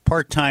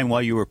part-time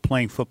while you were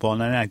playing football,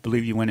 and then I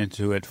believe you went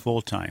into it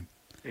full-time.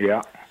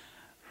 Yeah.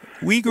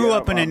 We grew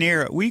up in an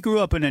era,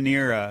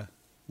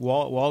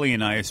 Wally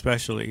and I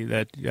especially,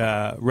 that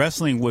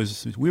wrestling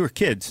was, we were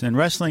kids, and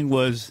wrestling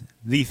was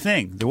the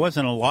thing. There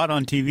wasn't a lot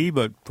on TV,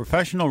 but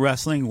professional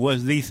wrestling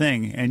was the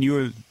thing, and you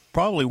were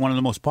probably one of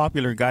the most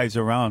popular guys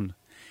around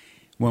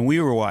when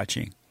we were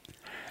watching.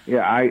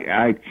 Yeah,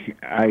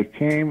 I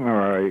came,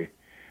 or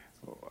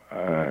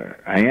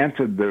I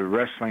entered the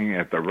wrestling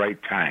at the right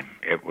time.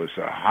 It was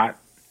a hot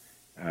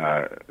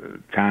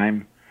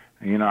time.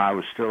 You know, I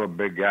was still a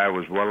big guy. I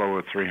was well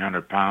over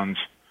 300 pounds,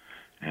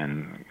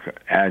 and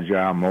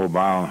agile, mobile,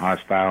 and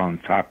hostile,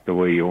 and talk the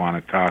way you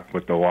want to talk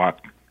with the walk.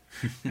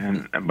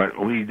 But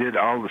we did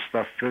all the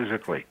stuff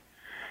physically,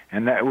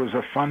 and that was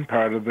a fun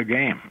part of the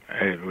game.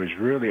 It was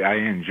really, I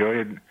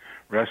enjoyed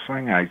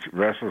wrestling. I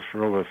wrestled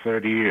for over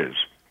 30 years,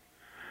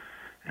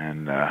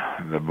 and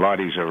the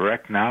body's a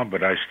wreck now,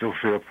 but I still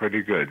feel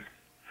pretty good.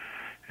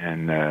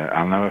 And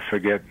I'll never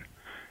forget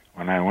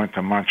when I went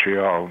to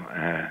Montreal,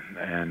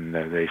 and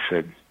they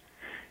said,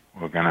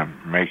 "We're going to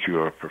make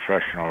you a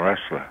professional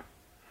wrestler."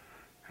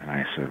 And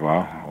I said,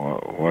 well,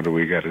 what do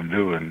we got to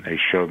do? And they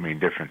showed me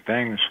different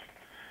things.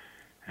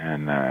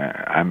 And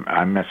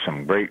I met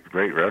some great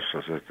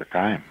wrestlers at the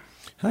time.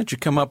 How did you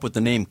come up with the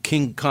name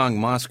King Kong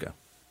Mosca?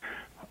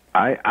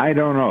 I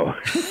don't know.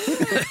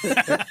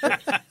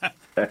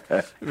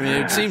 I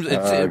mean,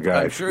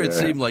 I'm sure it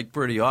seemed like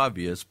pretty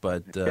obvious,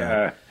 but...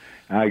 yeah,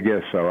 I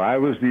guess so. I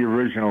was the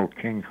original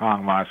King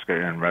Kong Mosca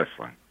in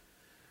wrestling.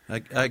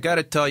 I got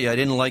to tell you, I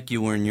didn't like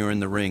you when you were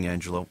in the ring,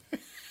 Angelo.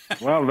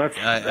 Well, that's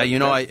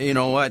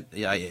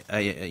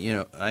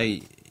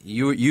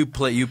You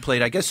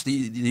played. I guess they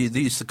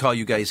used to call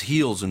you guys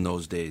heels in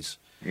those days.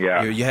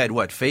 Yeah. You had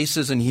what,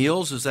 faces and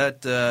heels? Is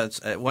that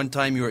at one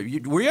time were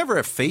you ever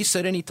a face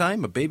at any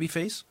time, a baby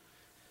face?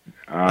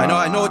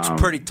 I know it's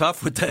pretty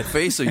tough with that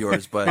face of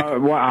yours,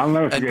 but well, I'll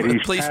never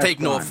forget. Please take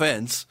no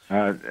offense.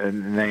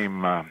 Name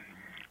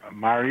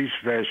Maurice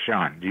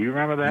Vachon. Do you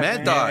remember that? Mad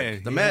name? Dog, Yeah,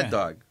 the Mad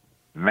Dog.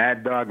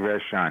 Mad Dog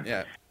Vachon.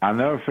 Yeah. I'll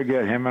never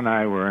forget. Him and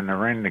I were in the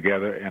ring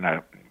together in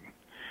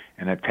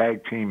a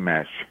tag team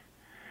match.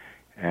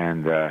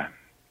 And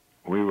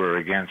we were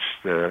against,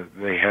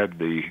 they had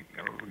the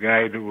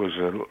guy that was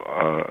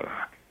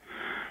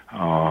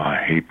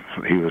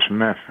he was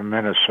from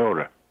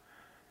Minnesota.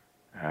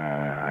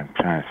 I'm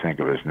trying to think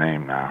of his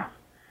name now.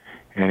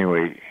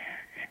 Anyway,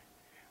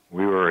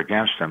 we were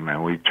against him,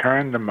 and we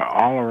turned them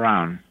all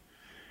around.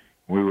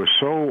 We were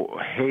so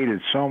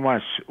hated so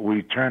much,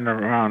 we turned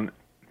around,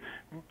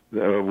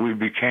 we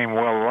became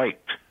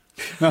well-liked.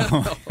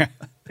 And,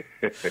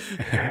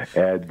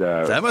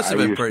 that must have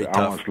been pretty tough.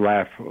 I almost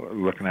laugh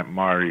looking at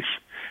Maurice.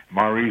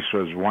 Maurice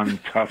was one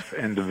tough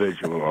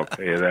individual, I'll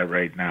tell you that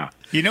right now.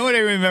 You know what I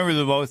remember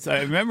the most?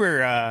 I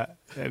remember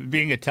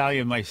being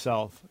Italian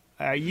myself.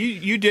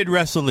 You did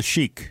wrestle the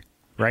Sheik,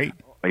 right?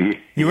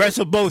 You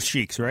wrestled both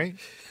Sheiks, right?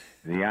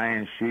 The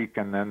Iron Sheik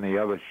and then the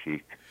other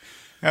Sheik.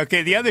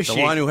 Okay, the other Sheik.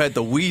 The one who had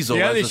the weasel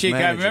The as other his Sheik,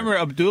 manager. I remember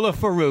Abdullah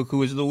Farouk, who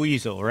was the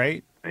weasel,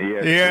 right?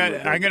 Yes,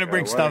 yeah, I'm going to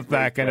bring stuff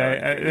back, and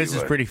this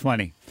is pretty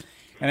funny.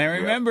 And I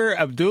remember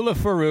Abdullah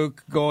Farouk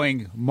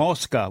going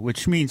Mosca,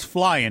 which means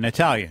fly in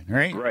Italian,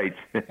 right? Right.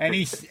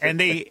 And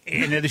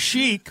the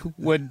Sheik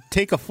would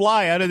take a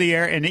fly out of the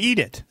air and eat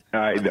it.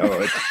 I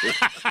know.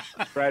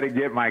 Try to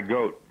get my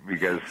goat,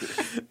 because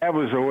that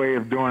was a way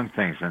of doing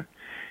things. And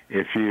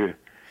if you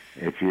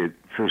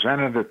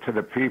presented it to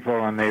the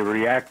people and they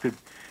reacted,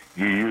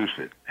 you used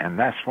it. And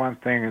that's one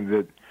thing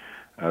that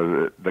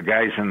the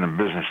guys in the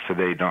business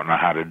today don't know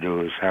how to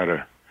do, is how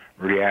to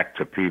react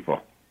to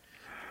people.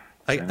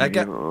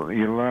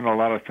 You learn a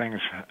lot of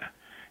things.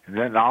 And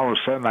then all of a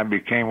sudden I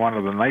became one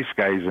of the nice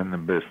guys in the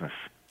business.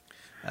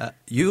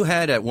 You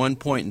had at one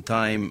point in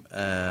time,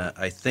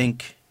 I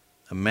think,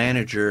 a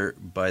manager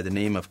by the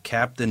name of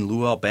Captain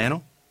Lou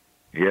Albano?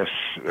 Yes,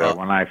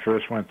 when I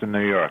first went to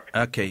New York.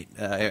 Okay.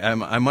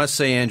 I must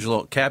say,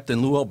 Angelo,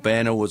 Captain Lou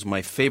Albano was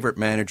my favorite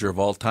manager of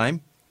all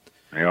time.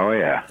 Oh,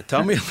 yeah.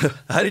 Tell me,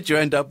 how did you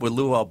end up with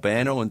Lou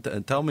Albano,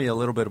 and tell me a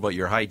little bit about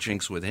your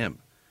hijinks with him.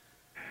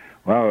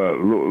 Well,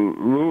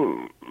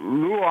 Lou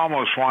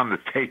almost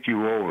wanted to take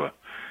you over,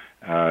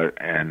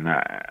 and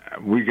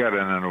we got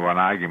into an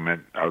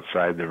argument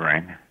outside the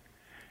ring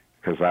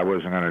because I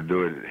wasn't going to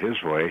do it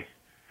his way.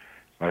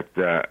 But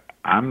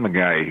I'm the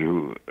guy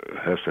who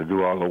has to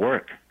do all the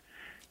work,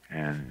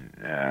 and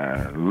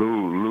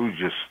Lou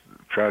just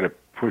tried to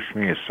push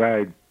me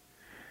aside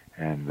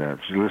and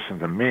listen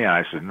to me.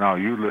 I said, "No,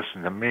 you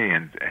listen to me,"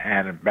 and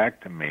hand it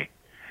back to me.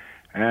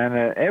 And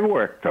it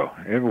worked, though.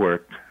 It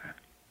worked.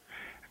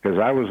 Because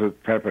I was the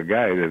type of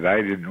guy that I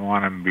didn't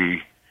want to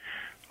be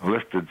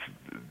lifted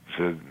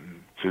to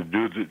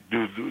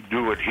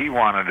do what he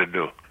wanted to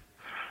do.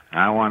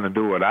 I wanted to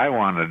do what I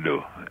wanted to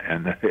do,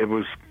 and it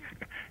was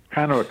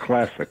kind of a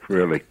classic,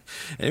 really.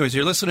 Anyways,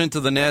 you're listening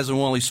to the Naz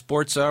Wally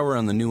Sports Hour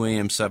on the new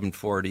AM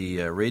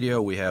 740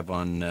 radio. We have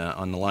on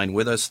the line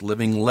with us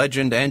living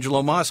legend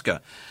Angelo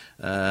Mosca.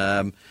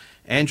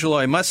 Angelo,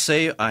 I must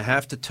say, I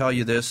have to tell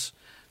you this.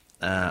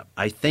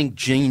 I think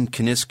Gene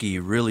Kiniski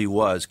really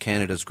was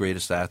Canada's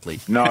greatest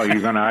athlete. No, you're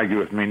going to argue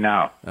with me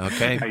now.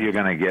 Okay. Now you're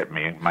going to get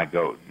me, my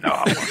goat.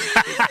 No.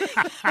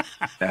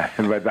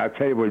 But I'll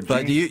tell you what.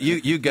 But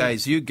you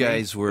guys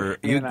were.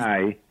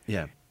 I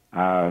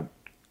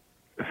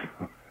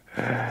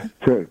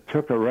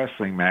took a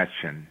wrestling match,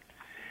 and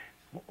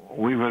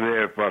we were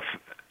there. But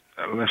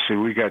let's see,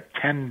 we got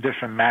 10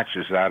 different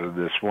matches out of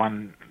this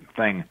one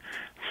thing,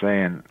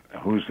 saying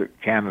who's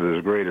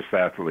Canada's greatest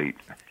athlete.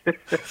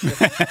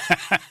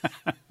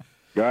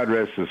 God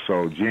rest his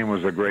soul. Gene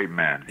was a great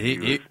man.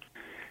 He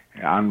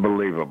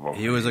Unbelievable.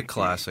 He was a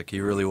classic. He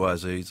really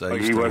was. I used to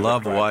was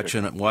love a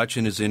classic.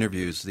 watching his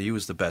interviews. He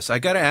was the best. I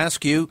got to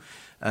ask you,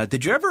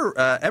 did you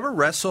ever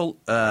wrestle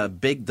the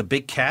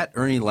big cat,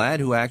 Ernie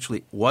Ladd, who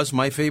actually was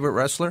my favorite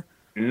wrestler?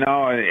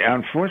 No,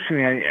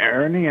 unfortunately,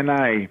 Ernie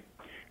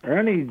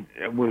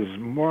was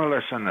more or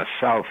less in the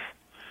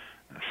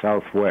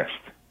southwest,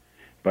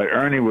 but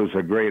Ernie was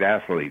a great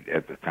athlete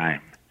at the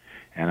time,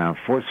 and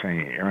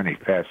unfortunately, Ernie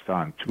passed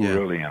on too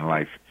early in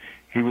life.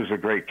 He was a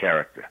great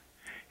character.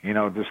 You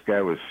know, this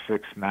guy was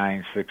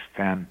 6'9",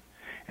 6'10",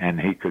 and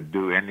he could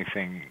do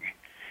anything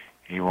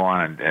he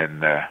wanted.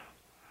 And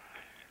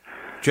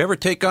did you ever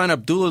take on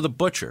Abdullah the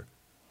Butcher?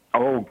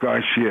 Oh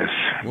gosh, yes,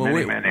 Well,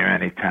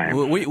 many times.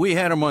 We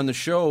had him on the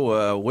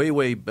show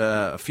way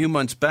a few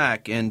months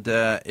back, and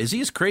is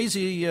he as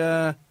crazy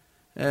outside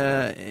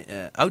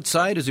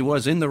as he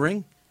was in the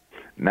ring?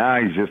 Nah,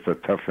 he's just a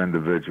tough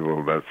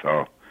individual. That's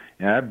all.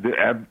 Yeah,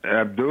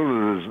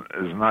 Abdullah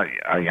is not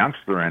a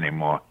youngster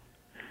anymore.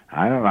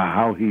 I don't know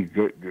how he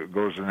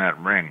goes in that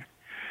ring,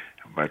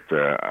 but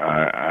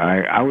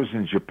I was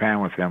in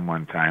Japan with him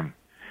one time,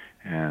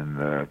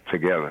 and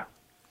together.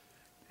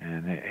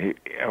 And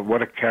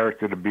what a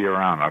character to be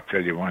around, I'll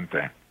tell you one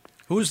thing.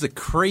 Who's the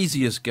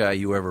craziest guy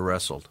you ever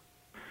wrestled?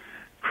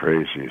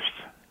 Craziest.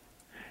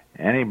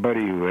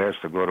 Anybody who has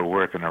to go to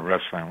work in a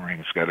wrestling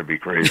ring's got to be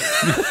crazy.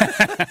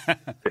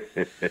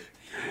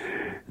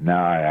 No,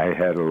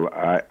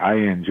 I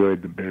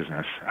enjoyed the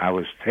business. I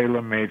was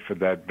tailor-made for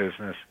that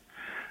business.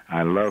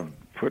 I loved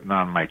putting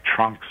on my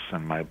trunks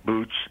and my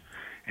boots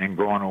and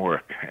going to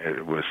work.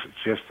 It was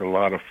just a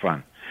lot of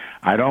fun.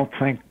 I don't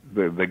think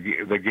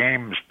the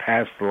games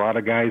passed a lot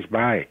of guys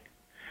by,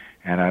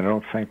 and I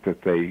don't think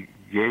that they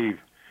give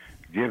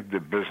the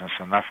business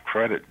enough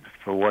credit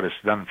for what it's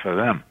done for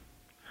them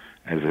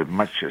as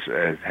much as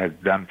it has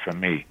done for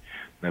me.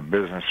 The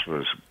business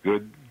was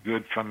good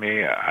for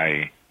me.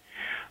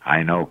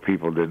 I know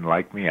people didn't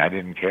like me. I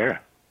didn't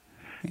care.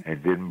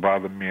 It didn't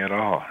bother me at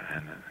all.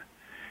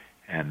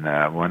 And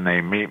when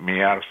they meet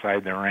me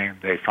outside the ring,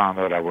 they found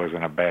out I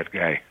wasn't a bad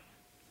guy.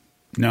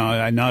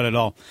 No, not at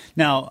all.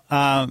 Now,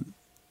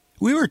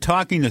 we were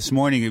talking this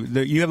morning.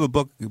 You have a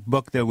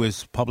book that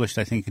was published,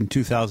 I think, in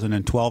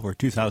 2012 or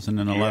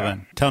 2011.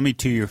 Yeah. Tell me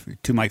to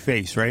my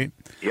face, right?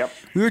 Yep.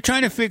 We were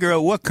trying to figure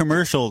out what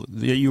commercial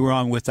that you were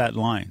on with that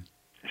line.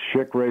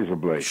 Schick Razor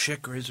Blades.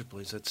 Schick Razor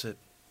Blades, that's it.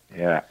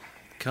 Yeah.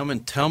 Come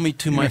and tell me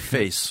to my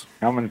face.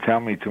 Come and tell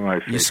me to my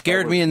face. You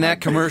scared me in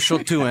that commercial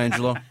too,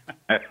 Angelo.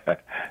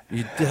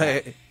 You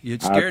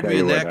scared me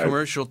in that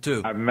commercial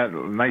too. I've met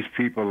nice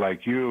people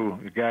like you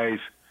guys,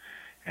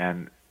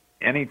 and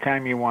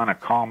anytime you want to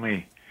call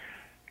me,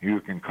 you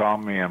can call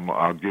me and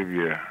I'll give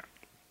you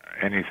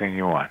anything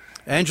you want.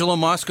 Angelo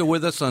Mosca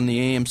with us on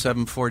the AM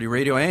 740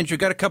 radio. Andrew,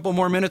 got a couple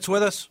more minutes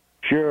with us?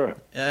 Sure.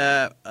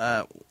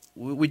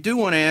 We do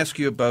want to ask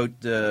you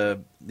about the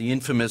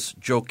infamous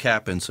Joe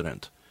Cap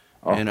incident.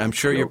 And I'm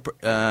sure you're.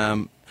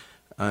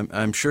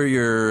 I'm sure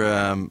you're.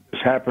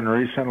 This happened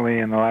recently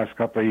in the last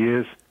couple of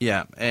years.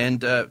 Yeah,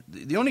 and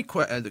the only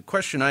the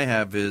question I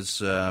have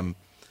is,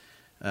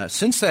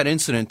 since that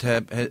incident,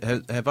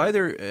 have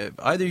either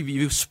of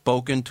you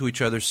spoken to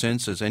each other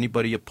since? Has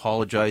anybody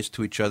apologized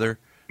to each other?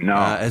 No.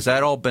 Has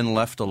that all been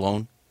left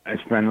alone?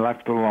 It's been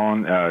left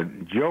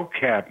alone. Joe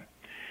Cap,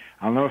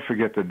 I'll never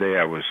forget the day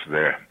I was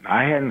there.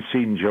 I hadn't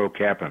seen Joe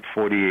Cap in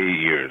 48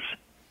 years,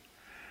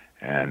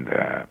 and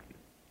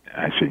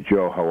I said,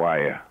 "Joe, how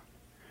are you?"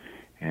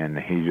 And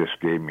he just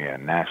gave me a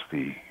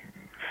nasty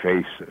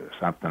face or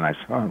something. I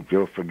said, "Oh,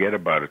 Joe, forget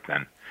about it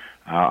then.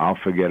 I'll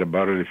forget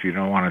about it if you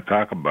don't want to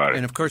talk about it."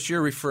 And, of course,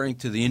 you're referring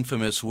to the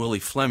infamous Willie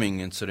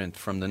Fleming incident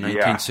from the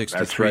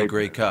 1963 right.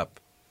 Grey Cup.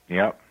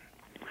 Yep.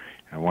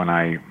 And when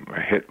I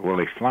hit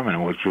Willie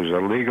Fleming, which was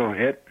a legal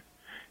hit,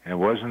 and it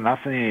wasn't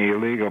nothing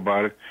illegal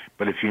about it,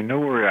 but if you knew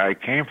where I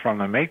came from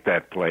to make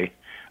that play,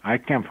 I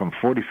came from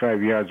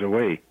 45 yards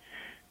away,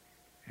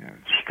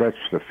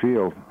 stretched the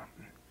field,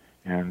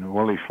 and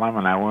Willie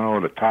Fleming, I went over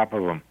the top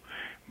of him,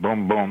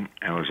 boom, boom,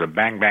 and it was a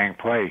bang-bang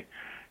play,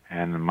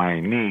 and my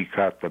knee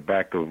caught the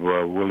back of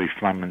Willie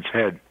Fleming's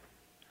head,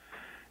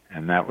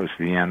 and that was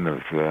the end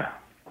of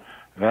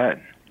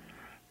that.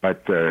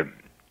 But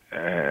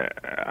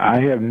I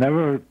have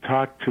never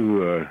talked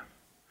to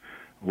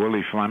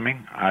Willie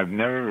Fleming. I've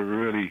never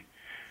really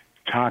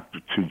talked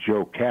to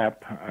Joe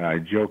Cap.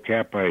 Joe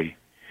Cap, I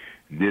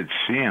did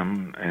see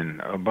him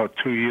about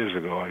 2 years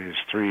ago. It was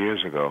 3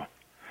 years ago.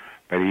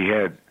 But he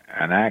had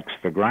an axe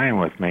to grind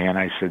with me, and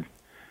I said,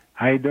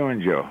 "How you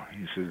doing, Joe?"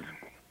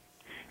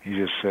 He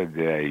just said,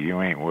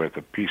 "You ain't worth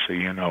a piece of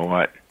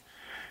you-know-what."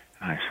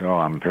 I said, "Oh,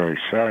 I'm very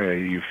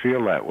sorry you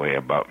feel that way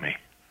about me."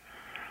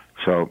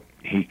 So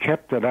he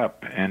kept it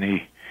up, and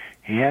he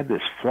had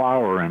this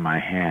flower in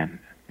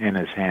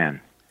his hand,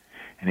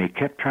 and he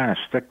kept trying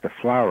to stick the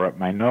flower up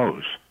my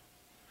nose.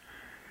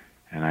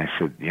 And I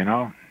said,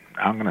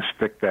 I'm going to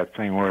stick that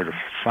thing where the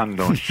sun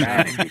don't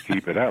shine if you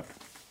keep it up.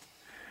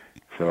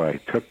 So I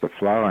took the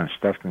flower and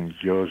stuffed it in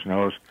Joe's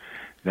nose.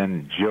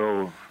 Then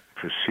Joe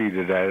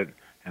proceeded at it,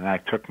 and I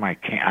took my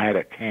cane. I had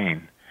a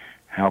cane,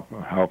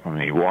 helping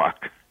me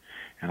walk,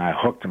 and I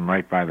hooked him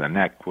right by the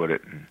neck with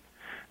it, and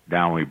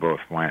down we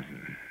both went.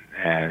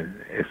 And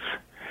it's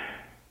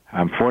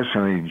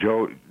unfortunately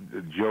Joe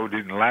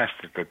didn't last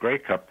at the Grey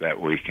Cup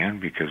that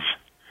weekend because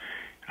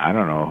I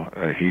don't know,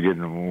 he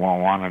didn't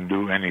want to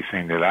do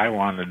anything that I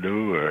wanted to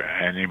do or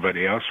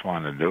anybody else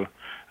wanted to do.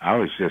 I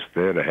was just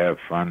there to have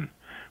fun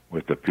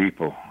with the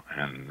people,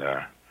 and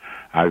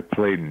I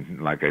played in,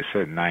 like I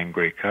said, 9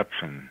 Grey Cups,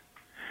 and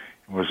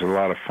it was a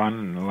lot of fun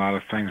and a lot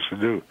of things to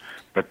do.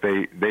 But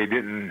they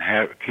didn't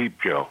keep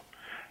Joe.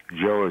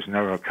 Joe has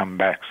never come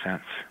back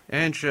since.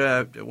 Ange,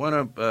 I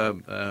want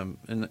to,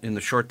 in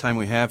the short time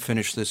we have,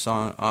 finish this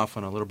off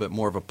on a little bit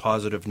more of a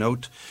positive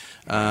note.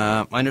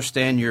 I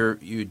understand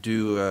you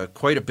do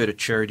quite a bit of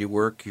charity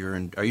work.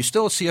 Are you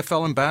still a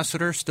CFL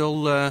ambassador?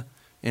 Still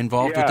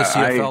involved with the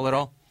CFL at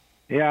all?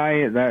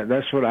 Yeah,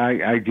 that's what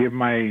I give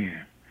my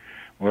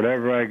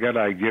whatever I got.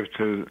 I give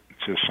to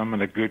some of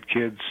the good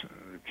kids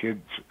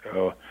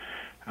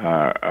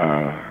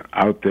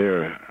out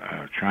there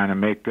trying to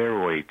make their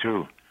way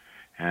too.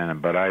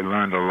 But I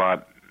learned a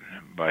lot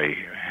by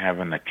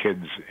having the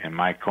kids in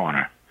my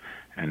corner,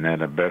 and they're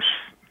the best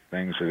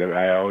things that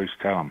I always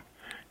tell them.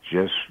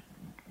 Just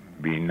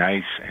be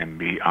nice and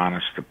be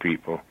honest to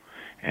people,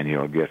 and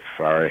you'll get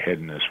far ahead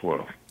in this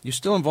world. You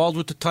still involved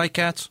with the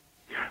Ticats?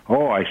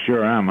 Oh, I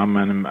sure am. I'm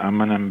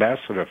an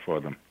ambassador for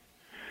them.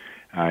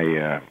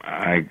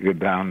 I go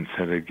down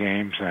to the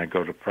games. I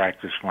go to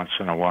practice once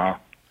in a while,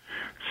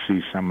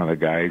 see some of the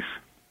guys.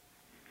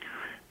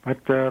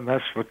 But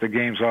that's what the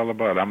game's all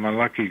about. I'm a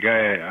lucky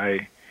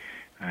guy.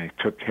 I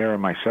took care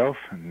of myself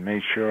and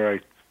made sure I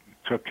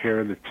took care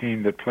of the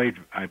team that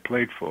I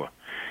played for.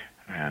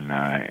 And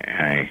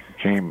I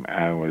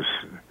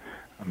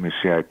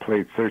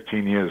played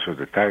 13 years with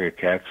the Tiger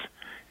Cats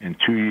and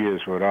 2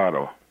 years with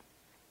Otto.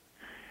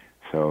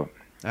 So,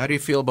 how do you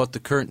feel about the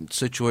current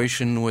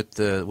situation with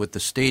the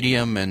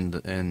stadium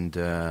and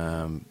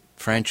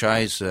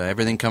franchise,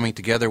 everything coming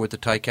together with the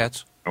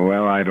Ticats?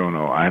 Well, I don't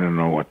know. I don't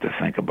know what to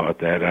think about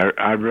that.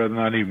 I'd rather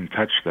not even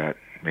touch that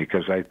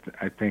because I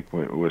think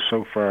we're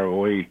so far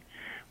away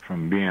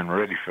from being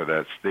ready for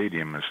that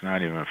stadium. It's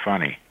not even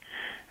funny,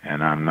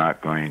 and I'm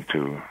not going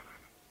to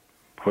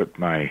put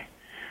my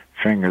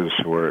fingers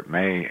where it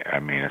may.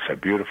 I mean, it's a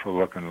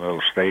beautiful-looking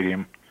little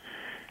stadium,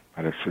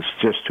 but it's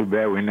just too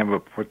bad we never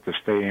put the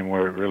stadium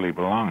where it really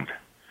belonged,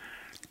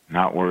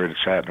 not where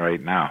it's at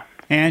right now.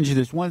 Angie,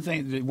 there's one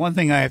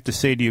thing I have to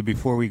say to you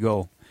before we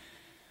go.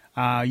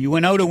 You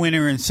went out a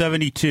winner in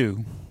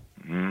 '72.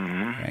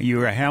 Mm-hmm. You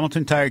were a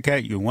Hamilton Tiger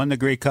Cat. You won the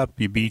Grey Cup.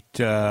 You beat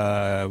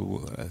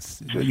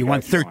you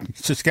won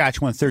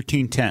Saskatchewan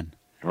 13-10.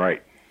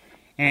 Right.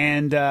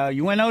 And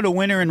you went out a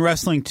winner in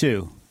wrestling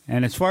too.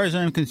 And as far as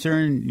I'm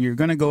concerned, you're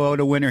going to go out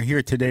a winner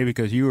here today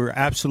because you were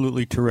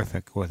absolutely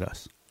terrific with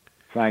us.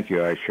 Thank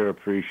you. I sure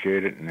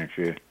appreciate it. And if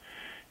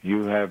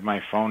you have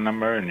my phone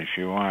number, and if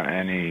you want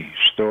any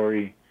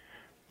story,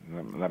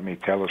 let me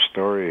tell a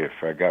story if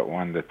I got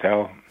one to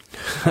tell.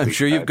 I'm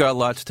sure you've got a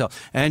lot to tell.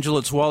 Angela,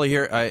 it's Wally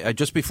here. I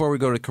just before we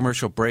go to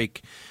commercial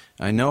break,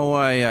 I know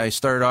I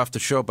started off the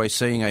show by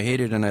saying I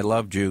hated and I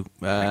loved you.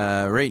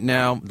 Right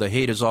now, the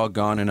hate is all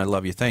gone, and I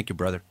love you. Thank you,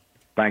 brother.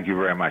 Thank you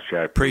very much. I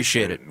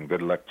appreciate it. And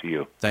good luck to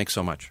you. Thanks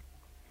so much.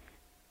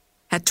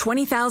 At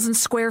 20,000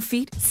 square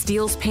feet,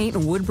 Steele's Paint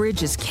in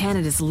Woodbridge is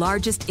Canada's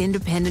largest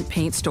independent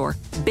paint store.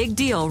 Big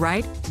deal,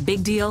 right?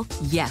 Big deal?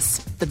 Yes.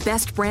 The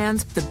best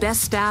brands, the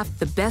best staff,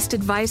 the best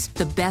advice,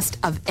 the best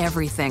of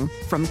everything.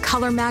 From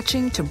color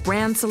matching to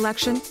brand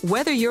selection,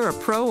 whether you're a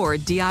pro or a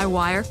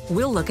DIYer,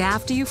 we'll look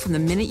after you from the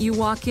minute you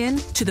walk in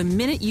to the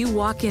minute you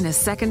walk in a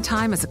second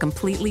time as a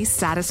completely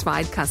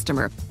satisfied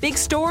customer. Big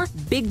store,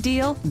 big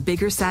deal,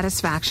 bigger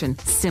satisfaction.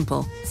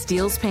 Simple.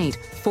 Steele's Paint,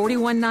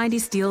 4190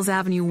 Steeles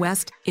Avenue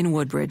West in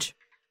Woodbridge.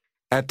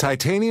 At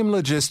Titanium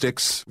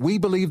Logistics, we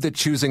believe that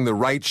choosing the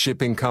right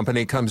shipping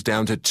company comes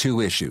down to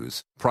 2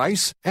 issues: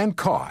 price and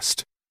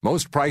cost.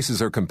 Most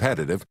prices are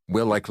competitive,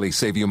 will likely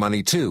save you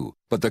money too,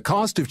 but the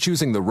cost of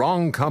choosing the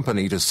wrong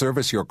company to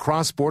service your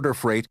cross-border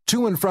freight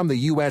to and from the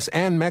U.S.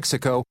 and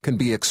Mexico can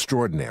be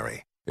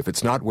extraordinary. If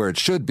it's not where it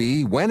should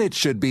be, when it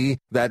should be,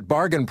 that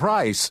bargain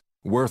price,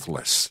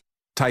 worthless.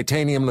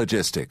 Titanium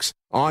Logistics.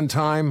 On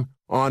time,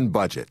 on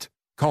budget.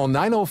 Call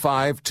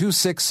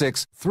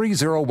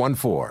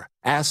 905-266-3014.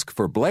 Ask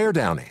for Blair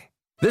Downey.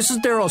 This is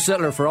Darryl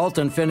Sittler for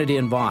Alta Infinity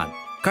in Vaughan.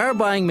 Car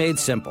buying made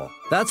simple.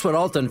 That's what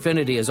Alta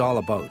Infinity is all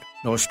about.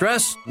 No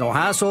stress, no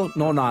hassle,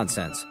 no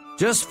nonsense.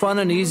 Just fun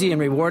and easy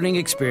and rewarding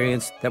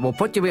experience that will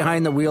put you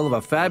behind the wheel of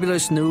a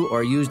fabulous new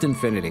or used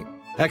Infinity.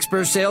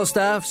 Expert sales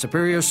staff,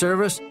 superior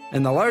service,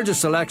 and the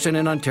largest selection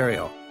in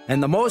Ontario.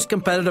 And the most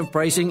competitive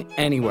pricing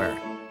anywhere.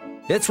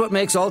 It's what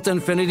makes Alta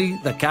Infinity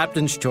the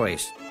captain's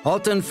choice.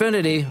 Alta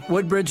Infinity,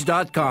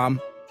 Woodbridge.com,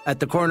 at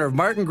the corner of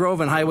Martin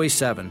Grove and Highway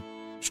 7.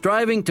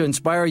 Striving to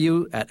inspire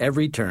you at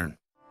every turn.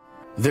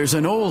 There's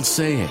an old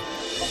saying,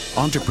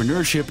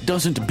 entrepreneurship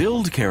doesn't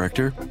build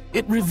character,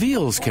 it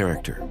reveals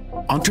character.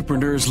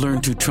 Entrepreneurs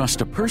learn to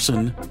trust a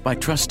person by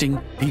trusting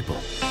people.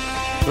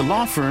 The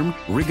law firm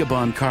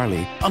Rigabon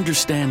Carley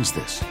understands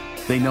this.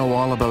 They know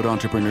all about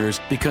entrepreneurs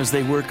because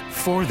they work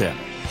for them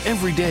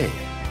every day.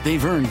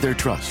 They've earned their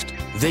trust.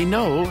 They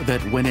know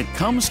that when it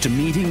comes to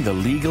meeting the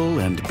legal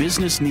and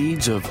business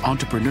needs of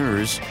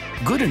entrepreneurs,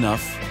 good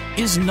enough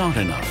is not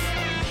enough.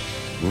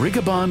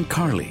 Rigabon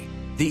Carly,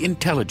 the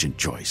intelligent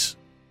choice.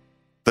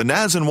 The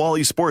Naz and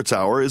Wally Sports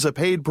Hour is a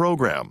paid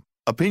program.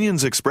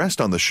 Opinions expressed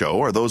on the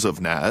show are those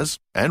of Naz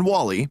and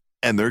Wally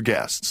and their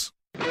guests.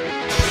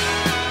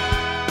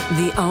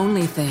 The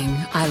only thing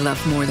I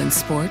love more than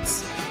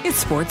sports is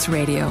sports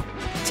radio.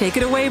 Take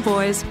it away,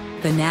 boys.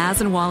 The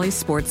Naz and Wally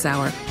Sports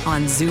Hour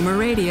on Zoomer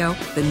Radio,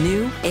 the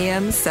new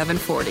AM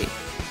 740.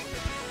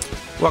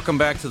 Welcome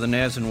back to the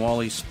Naz and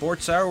Wally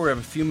Sports Hour. We have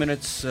a few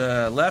minutes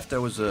left.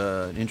 That was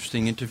an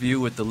interesting interview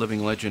with the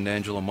living legend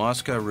Angela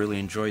Mosca. Really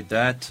enjoyed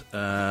that.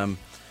 And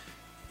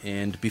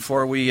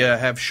before we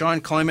have Sean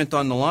Clement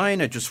on the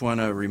line, I just want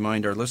to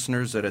remind our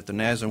listeners that at the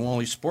Naz and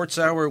Wally Sports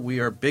Hour,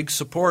 we are big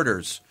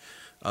supporters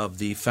of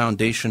the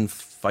Foundation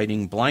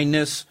Fighting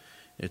Blindness.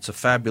 It's a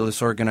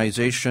fabulous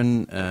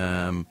organization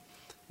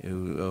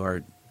who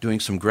are doing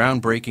some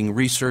groundbreaking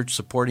research,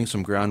 supporting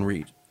some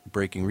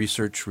groundbreaking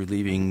research,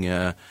 relieving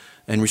and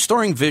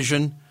restoring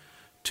vision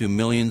to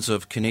millions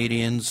of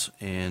Canadians.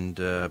 And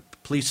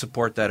please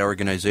support that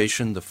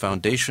organization, the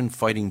Foundation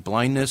Fighting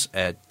Blindness,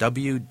 at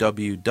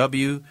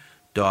www.ffb.ca.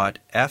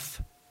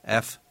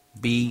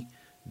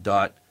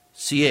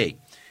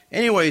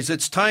 Anyways,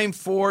 it's time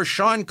for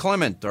Sean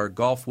Clement, our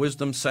Golf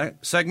Wisdom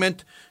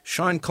segment.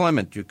 Sean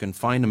Clement, you can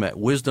find him at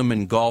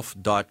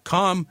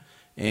wisdomingolf.com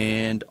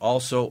and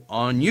also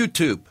on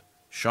YouTube.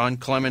 Sean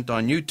Clement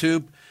on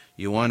YouTube.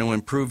 You want to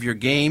improve your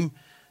game,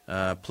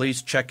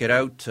 please check it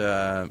out.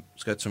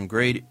 It's got some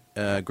great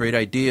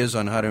ideas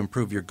on how to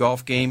improve your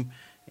golf game,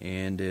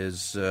 and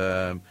is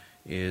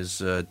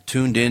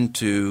tuned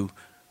into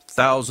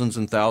thousands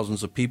and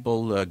thousands of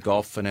people,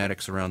 golf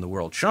fanatics around the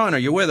world. Sean, are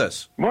you with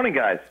us? Morning,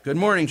 guys. Good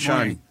morning,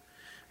 Sean.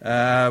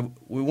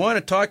 We want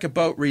to talk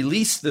about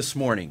release this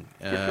morning,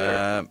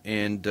 Yes,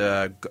 and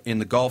in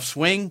the golf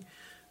swing,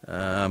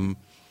 and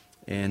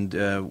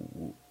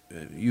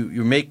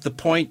you make the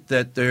point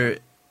that there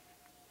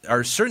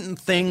are certain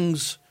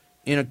things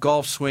in a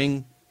golf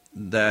swing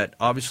that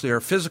obviously are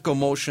physical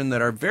motion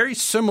that are very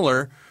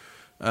similar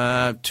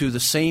to the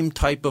same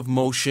type of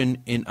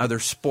motion in other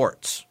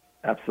sports.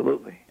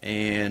 Absolutely.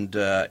 And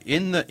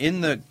in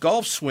the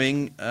golf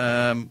swing,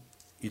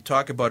 you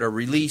talk about a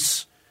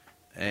release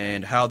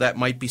and how that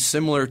might be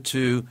similar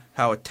to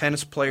how a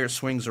tennis player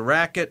swings a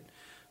racket,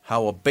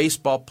 how a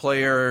baseball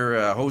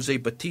player, Jose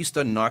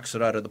Bautista, knocks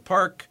it out of the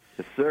park.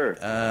 Yes, sir.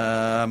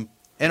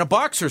 And a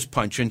boxer's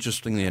punch,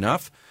 interestingly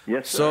enough.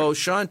 Yes, sir. So,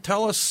 Sean,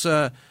 tell us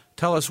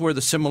where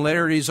the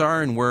similarities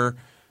are and where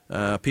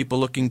people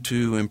looking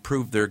to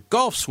improve their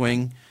golf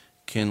swing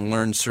can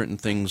learn certain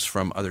things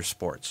from other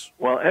sports.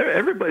 Well,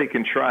 everybody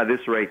can try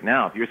this right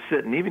now. If you're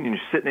sitting, even if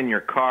you're sitting in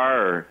your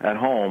car or at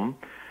home,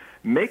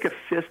 make a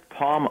fist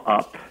palm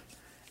up,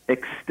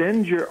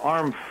 extend your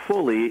arm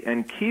fully,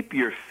 and keep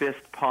your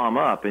fist palm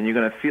up, and you're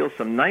going to feel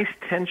some nice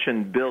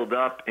tension build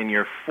up in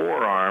your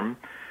forearm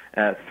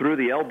through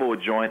the elbow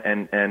joint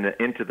and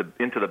into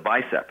the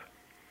bicep.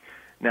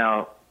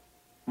 Now,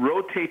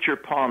 rotate your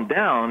palm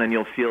down, and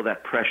you'll feel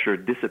that pressure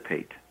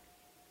dissipate.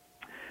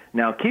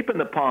 Now, keeping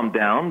the palm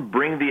down,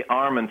 bring the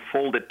arm and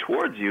fold it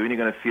towards you, and you're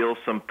going to feel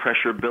some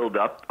pressure build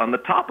up on the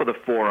top of the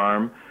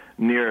forearm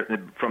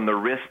from the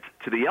wrist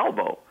to the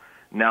elbow.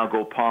 Now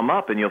go palm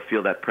up, and you'll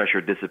feel that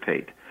pressure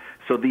dissipate.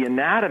 So the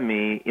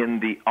anatomy in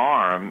the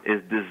arm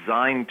is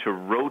designed to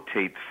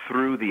rotate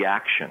through the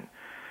action.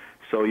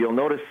 So you'll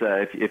notice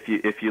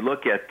if you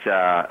look at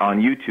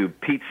on YouTube,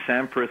 Pete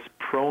Sampras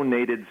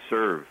pronated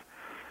serve,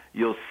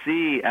 you'll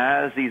see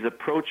as he's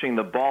approaching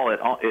the ball,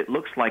 it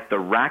looks like the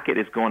racket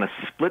is going to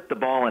split the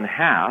ball in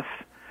half,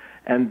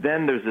 and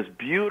then there's this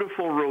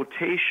beautiful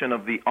rotation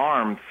of the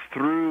arm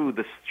through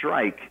the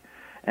strike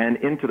and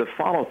into the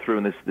follow-through,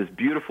 and this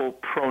beautiful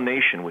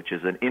pronation, which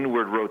is an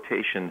inward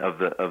rotation of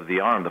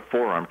the arm, the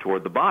forearm,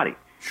 toward the body.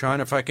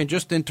 Sean, if I can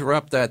just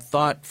interrupt that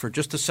thought for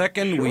just a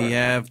second. Sure. We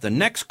have the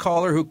next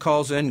caller who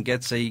calls in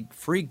gets a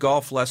free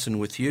golf lesson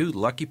with you.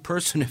 Lucky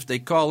person if they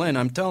call in,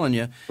 I'm telling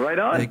you. Right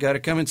on. They got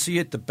to come and see you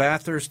at the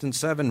Bathurst and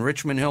 7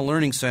 Richmond Hill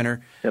Learning Center.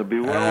 It'll be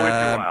well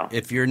worth your while.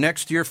 If you're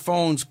next to your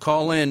phones,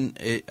 call in.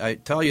 I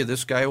tell you,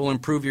 this guy will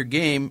improve your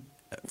game.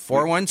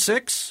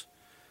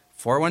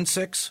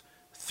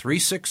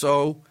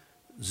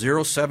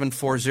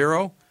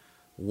 416-360-0740,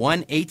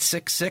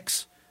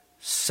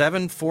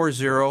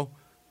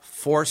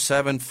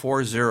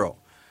 1-866-740-4740.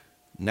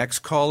 Next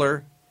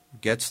caller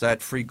gets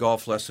that free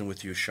golf lesson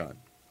with you, Sean.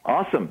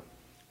 Awesome.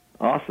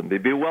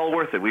 They'd be well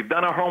worth it. We've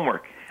done our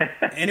homework.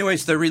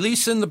 Anyways, the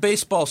release in the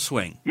baseball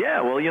swing.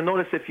 Yeah, well, you'll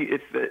notice if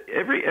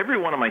every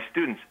one of my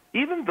students,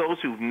 even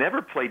those who've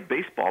never played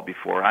baseball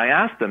before, I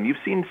ask them,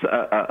 you've seen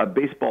a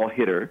baseball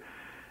hitter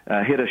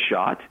hit a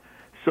shot.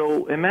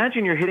 So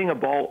imagine you're hitting a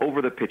ball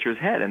over the pitcher's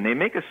head, and they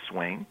make a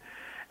swing,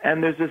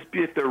 and there's this,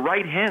 if they're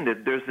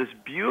right-handed, there's this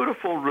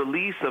beautiful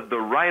release of the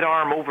right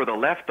arm over the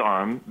left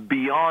arm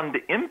beyond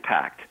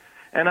impact.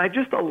 And I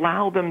just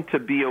allow them to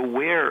be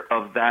aware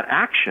of that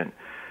action.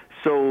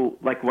 So,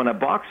 like when a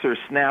boxer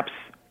snaps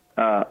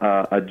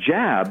a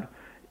jab,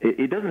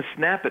 it doesn't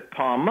snap it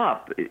palm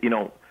up,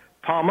 toward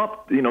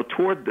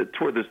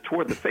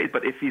the face.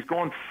 But if he's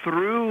going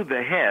through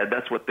the head,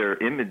 that's what their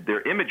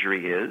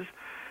imagery is.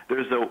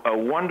 There's a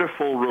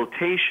wonderful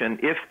rotation.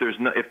 If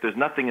there's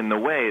nothing in the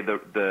way,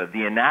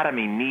 the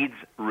anatomy needs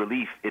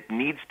relief. It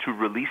needs to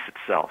release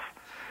itself.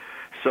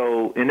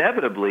 So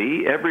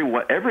inevitably,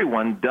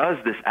 everyone does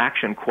this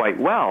action quite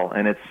well,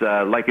 and it's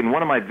like in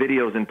one of my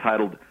videos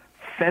entitled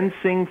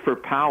 "Fencing for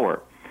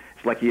Power."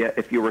 It's like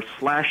if you were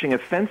slashing a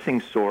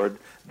fencing sword,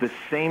 the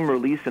same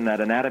release in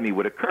that anatomy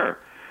would occur.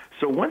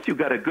 So once you've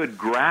got a good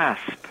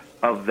grasp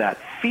of that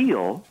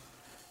feel,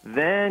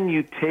 then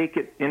you take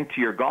it into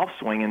your golf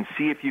swing and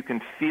see if you can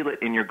feel it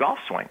in your golf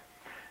swing.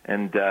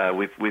 And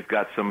we've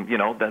got some,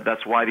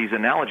 that's why these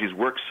analogies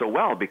work so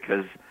well,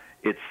 because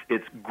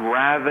it's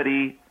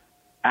gravity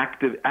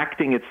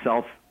acting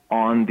itself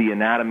on the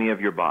anatomy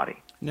of your body.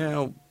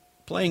 Now,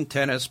 playing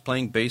tennis,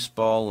 playing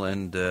baseball,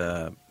 and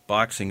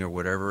boxing or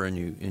whatever, and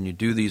you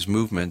do these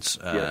movements,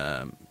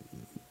 Yes.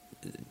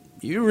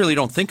 You really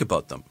don't think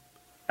about them.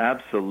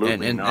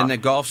 Absolutely not. And the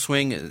golf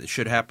swing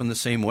should happen the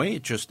same way.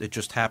 It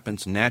just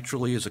happens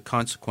naturally as a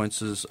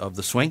consequences of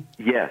the swing.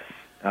 Yes.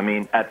 I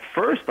mean, at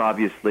first,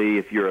 obviously,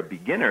 if you're a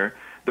beginner,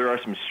 there are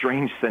some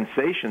strange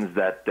sensations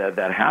that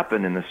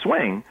happen in the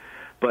swing.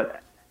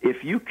 But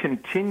if you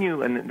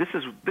continue, and this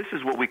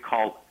is what we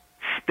call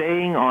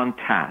staying on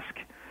task.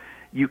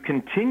 You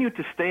continue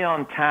to stay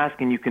on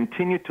task, and you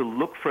continue to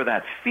look for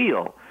that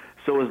feel.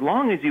 So as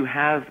long as you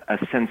have a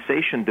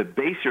sensation to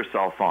base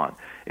yourself on,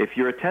 if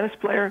you're a tennis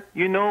player,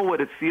 you know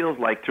what it feels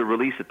like to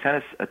release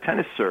a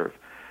tennis serve.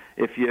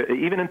 If you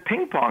even in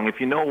ping pong,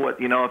 if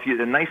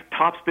a nice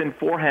topspin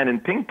forehand in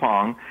ping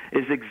pong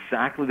is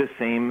exactly the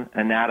same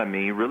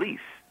anatomy release.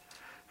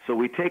 So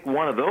we take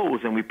one of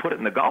those and we put it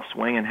in the golf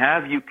swing and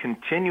have you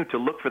continue to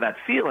look for that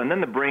feel, and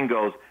then the brain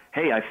goes,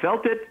 "Hey, I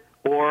felt it,"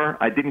 or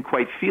 "I didn't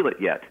quite feel it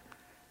yet,"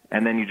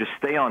 and then you just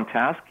stay on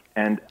task,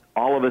 and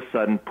all of a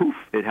sudden, poof,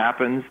 it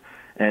happens.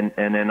 And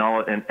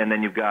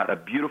then you've got a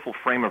beautiful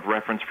frame of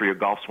reference for your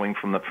golf swing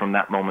from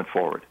that moment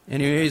forward.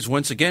 Anyways,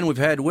 once again, we've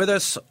had with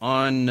us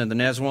on the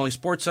Naz Wally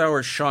Sports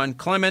Hour Sean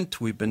Clement.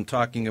 We've been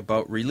talking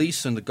about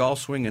release in the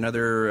golf swing and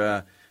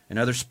other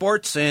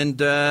sports.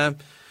 And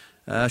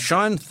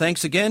Sean,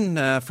 thanks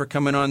again for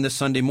coming on this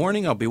Sunday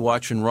morning. I'll be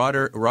watching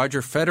Roger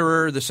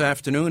Federer this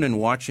afternoon and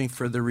watching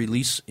for the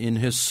release in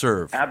his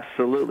serve.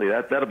 Absolutely,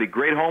 that'll be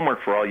great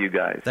homework for all you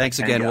guys. Thanks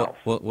again.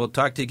 We'll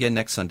talk to you again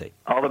next Sunday.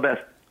 All the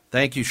best.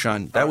 Thank you,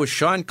 Sean. That was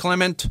Sean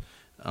Clement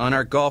on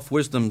our Golf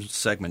Wisdom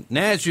segment.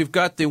 Naz, you've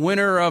got the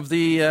winner of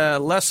the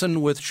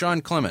lesson with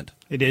Sean Clement.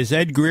 It is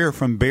Ed Greer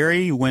from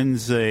Barrie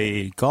wins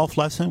a golf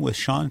lesson with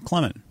Sean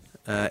Clement.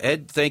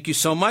 Ed, thank you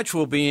so much.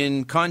 We'll be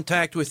in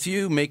contact with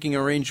you, making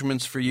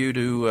arrangements for you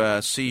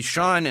to see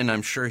Sean, and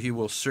I'm sure he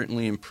will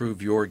certainly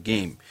improve your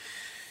game.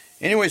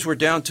 Anyways, we're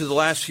down to the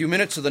last few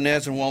minutes of the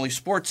Naz and Wally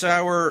Sports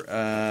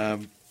Hour.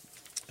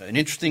 An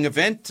interesting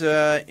event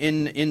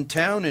in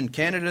town in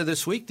Canada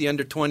this week, the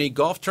Under-20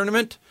 golf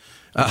tournament.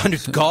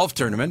 Golf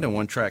tournament, on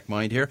one-track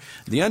mind here.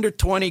 The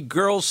Under-20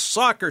 girls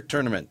soccer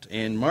tournament.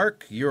 And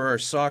Mark, you're our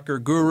soccer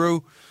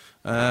guru.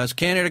 Has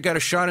Canada got a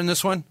shot in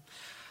this one?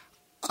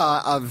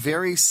 A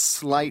very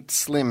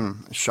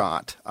slim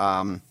shot.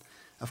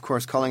 Of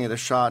course, calling it a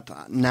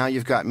shot, now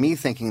you've got me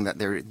thinking that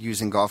they're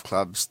using golf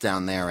clubs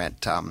down there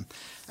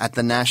at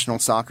the National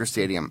Soccer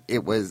Stadium.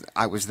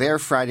 I was there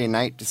Friday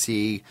night to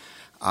see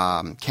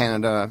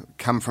Canada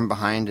come from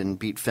behind and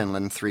beat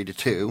Finland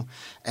 3-2,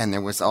 and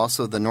there was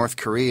also the North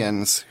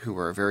Koreans, who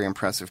were a very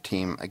impressive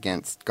team,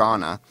 against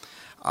Ghana.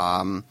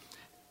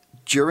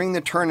 During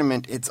the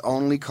tournament, it's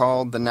only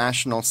called the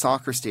National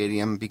Soccer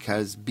Stadium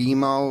because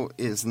BMO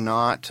is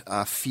not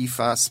a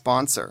FIFA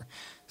sponsor.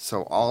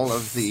 So all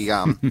of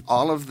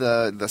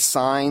the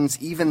signs,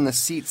 even the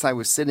seats I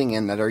was sitting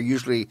in that are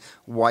usually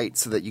white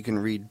so that you can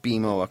read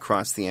BMO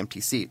across the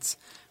empty seats,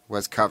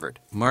 was covered.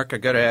 Mark, I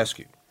got to ask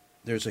you.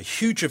 There's a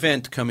huge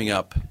event coming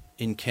up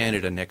in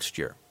Canada next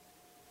year,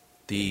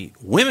 the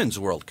Women's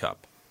World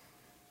Cup,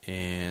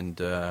 and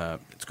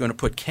it's going to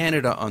put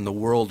Canada on the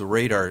world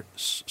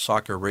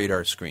soccer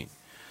radar screen.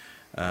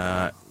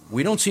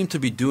 We don't seem to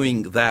be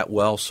doing that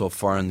well so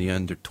far in the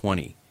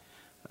Under-20.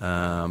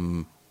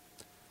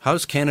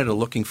 How's Canada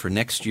looking for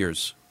next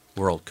year's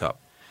World Cup?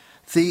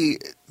 The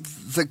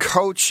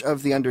coach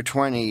of the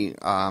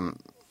Under-20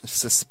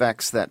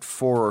 suspects that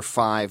 4 or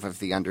 5 of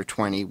the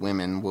Under-20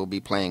 women will be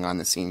playing on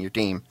the senior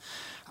team.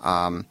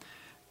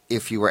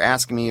 If you were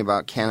asking me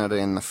about Canada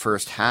in the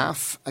first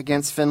half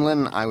against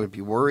Finland, I would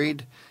be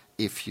worried.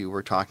 If you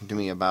were talking to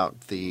me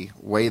about the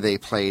way they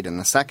played in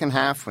the second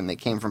half when they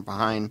came from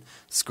behind,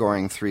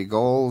 scoring 3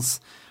 goals,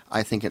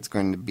 I think it's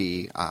going to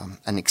be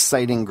an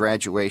exciting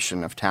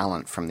graduation of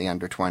talent from the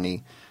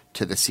Under-20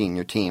 to the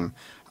senior team.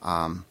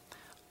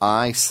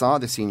 I saw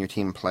the senior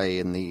team play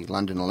in the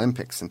London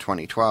Olympics in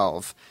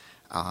 2012.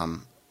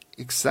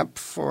 except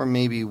for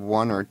maybe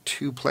one or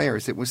two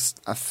players, it was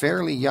a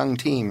fairly young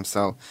team.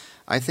 So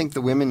I think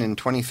the women in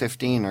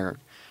 2015 are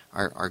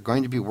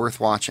going to be worth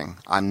watching.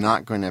 I'm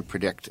not going to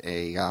predict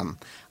a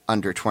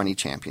under 20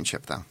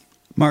 championship, though.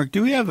 Mark,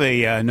 do we have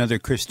another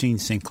Christine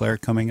Sinclair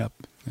coming up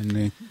in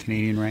the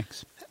Canadian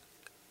ranks?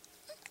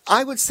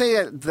 I would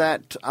say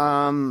that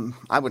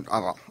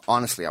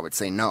honestly, I would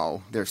say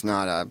no. There's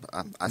not a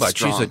but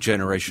strong, she's a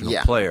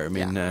generational player. I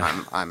mean,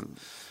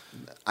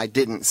 I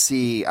didn't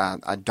see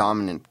a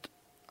dominant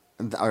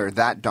or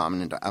that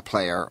dominant a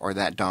player or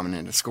that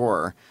dominant a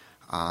scorer.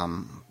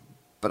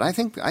 But I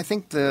think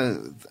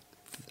the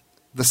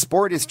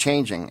sport is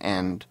changing,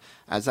 and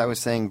as I was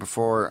saying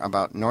before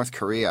about North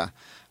Korea,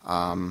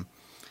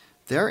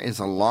 there is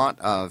a lot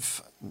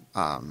of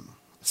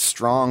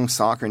strong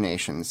soccer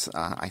nations.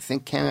 I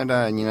think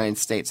Canada and the United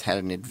States had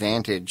an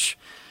advantage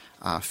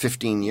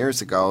 15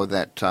 years ago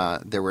that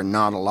there were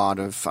not a lot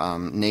of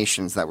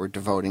nations that were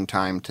devoting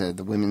time to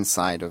the women's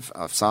side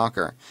of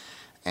soccer.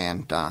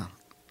 And a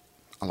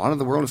lot of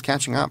the world is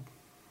catching up.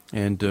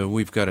 And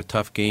we've got a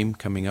tough game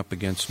coming up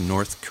against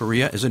North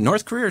Korea. Is it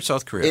North Korea or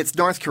South Korea? It's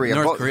North Korea.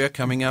 North Korea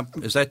coming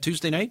up. Is that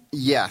Tuesday night?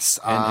 Yes.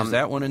 And is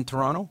that one in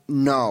Toronto?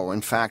 No.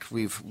 In fact,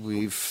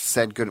 we've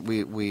said good.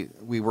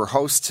 We were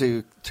host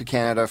to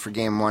Canada for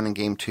Game 1 and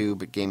Game 2,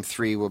 but Game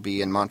 3 will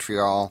be in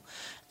Montreal.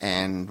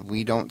 And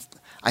we don't.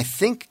 I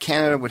think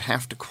Canada would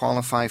have to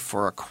qualify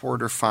for a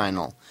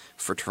quarterfinal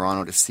for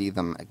Toronto to see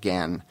them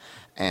again.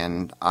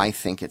 And I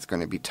think it's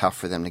going to be tough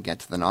for them to get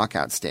to the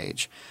knockout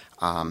stage.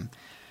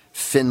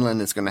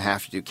 Finland is going to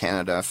have to do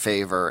Canada a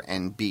favor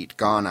and beat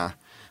Ghana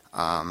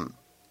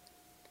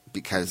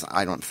because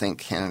I don't think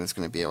Canada is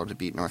going to be able to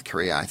beat North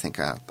Korea. I think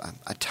a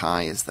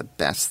tie is the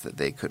best that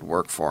they could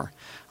work for.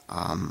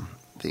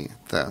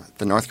 The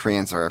North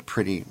Koreans are a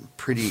pretty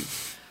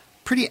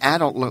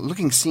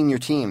adult-looking senior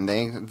team.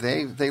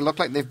 They look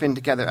like they've been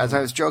together. As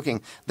I was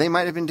joking, they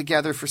might have been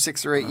together for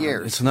 6 or 8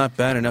 years. It's not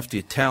bad enough the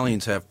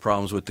Italians have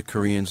problems with the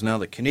Koreans. Now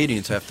the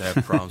Canadians have to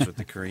have problems with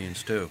the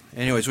Koreans, too.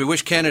 Anyways, we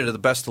wish Canada the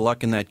best of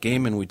luck in that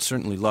game, and we'd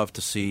certainly love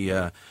to see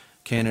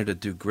Canada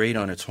do great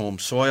on its home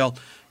soil.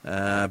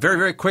 Very,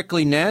 very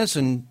quickly, Naz,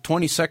 in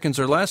 20 seconds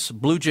or less,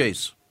 Blue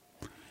Jays.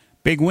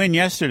 Big win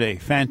yesterday.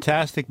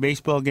 Fantastic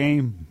baseball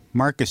game.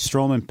 Marcus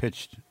Stroman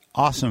pitched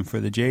awesome for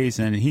the Jays,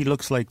 and he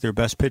looks like their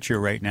best pitcher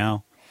right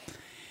now.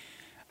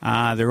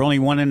 They're only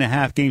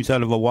 1.5 games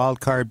out of a wild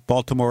card.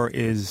 Baltimore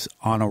is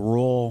on a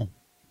roll,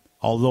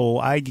 although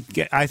I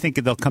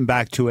think they'll come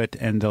back to it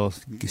and they'll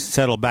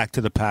settle back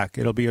to the pack.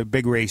 It'll be a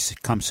big race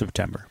come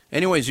September.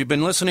 Anyways, you've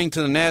been listening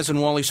to the Naz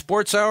and Wally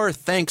Sports Hour.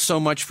 Thanks so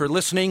much for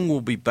listening. We'll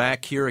be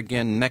back here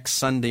again next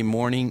Sunday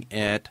morning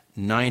at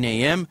 9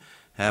 a.m.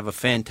 Have a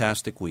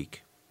fantastic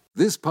week.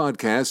 This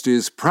podcast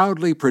is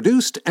proudly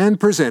produced and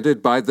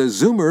presented by the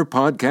Zoomer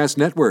Podcast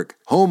Network,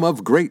 home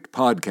of great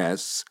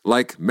podcasts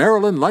like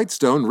Marilyn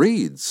Lightstone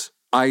Reads,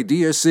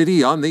 Idea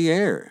City on the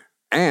Air,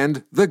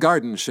 and The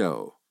Garden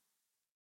Show.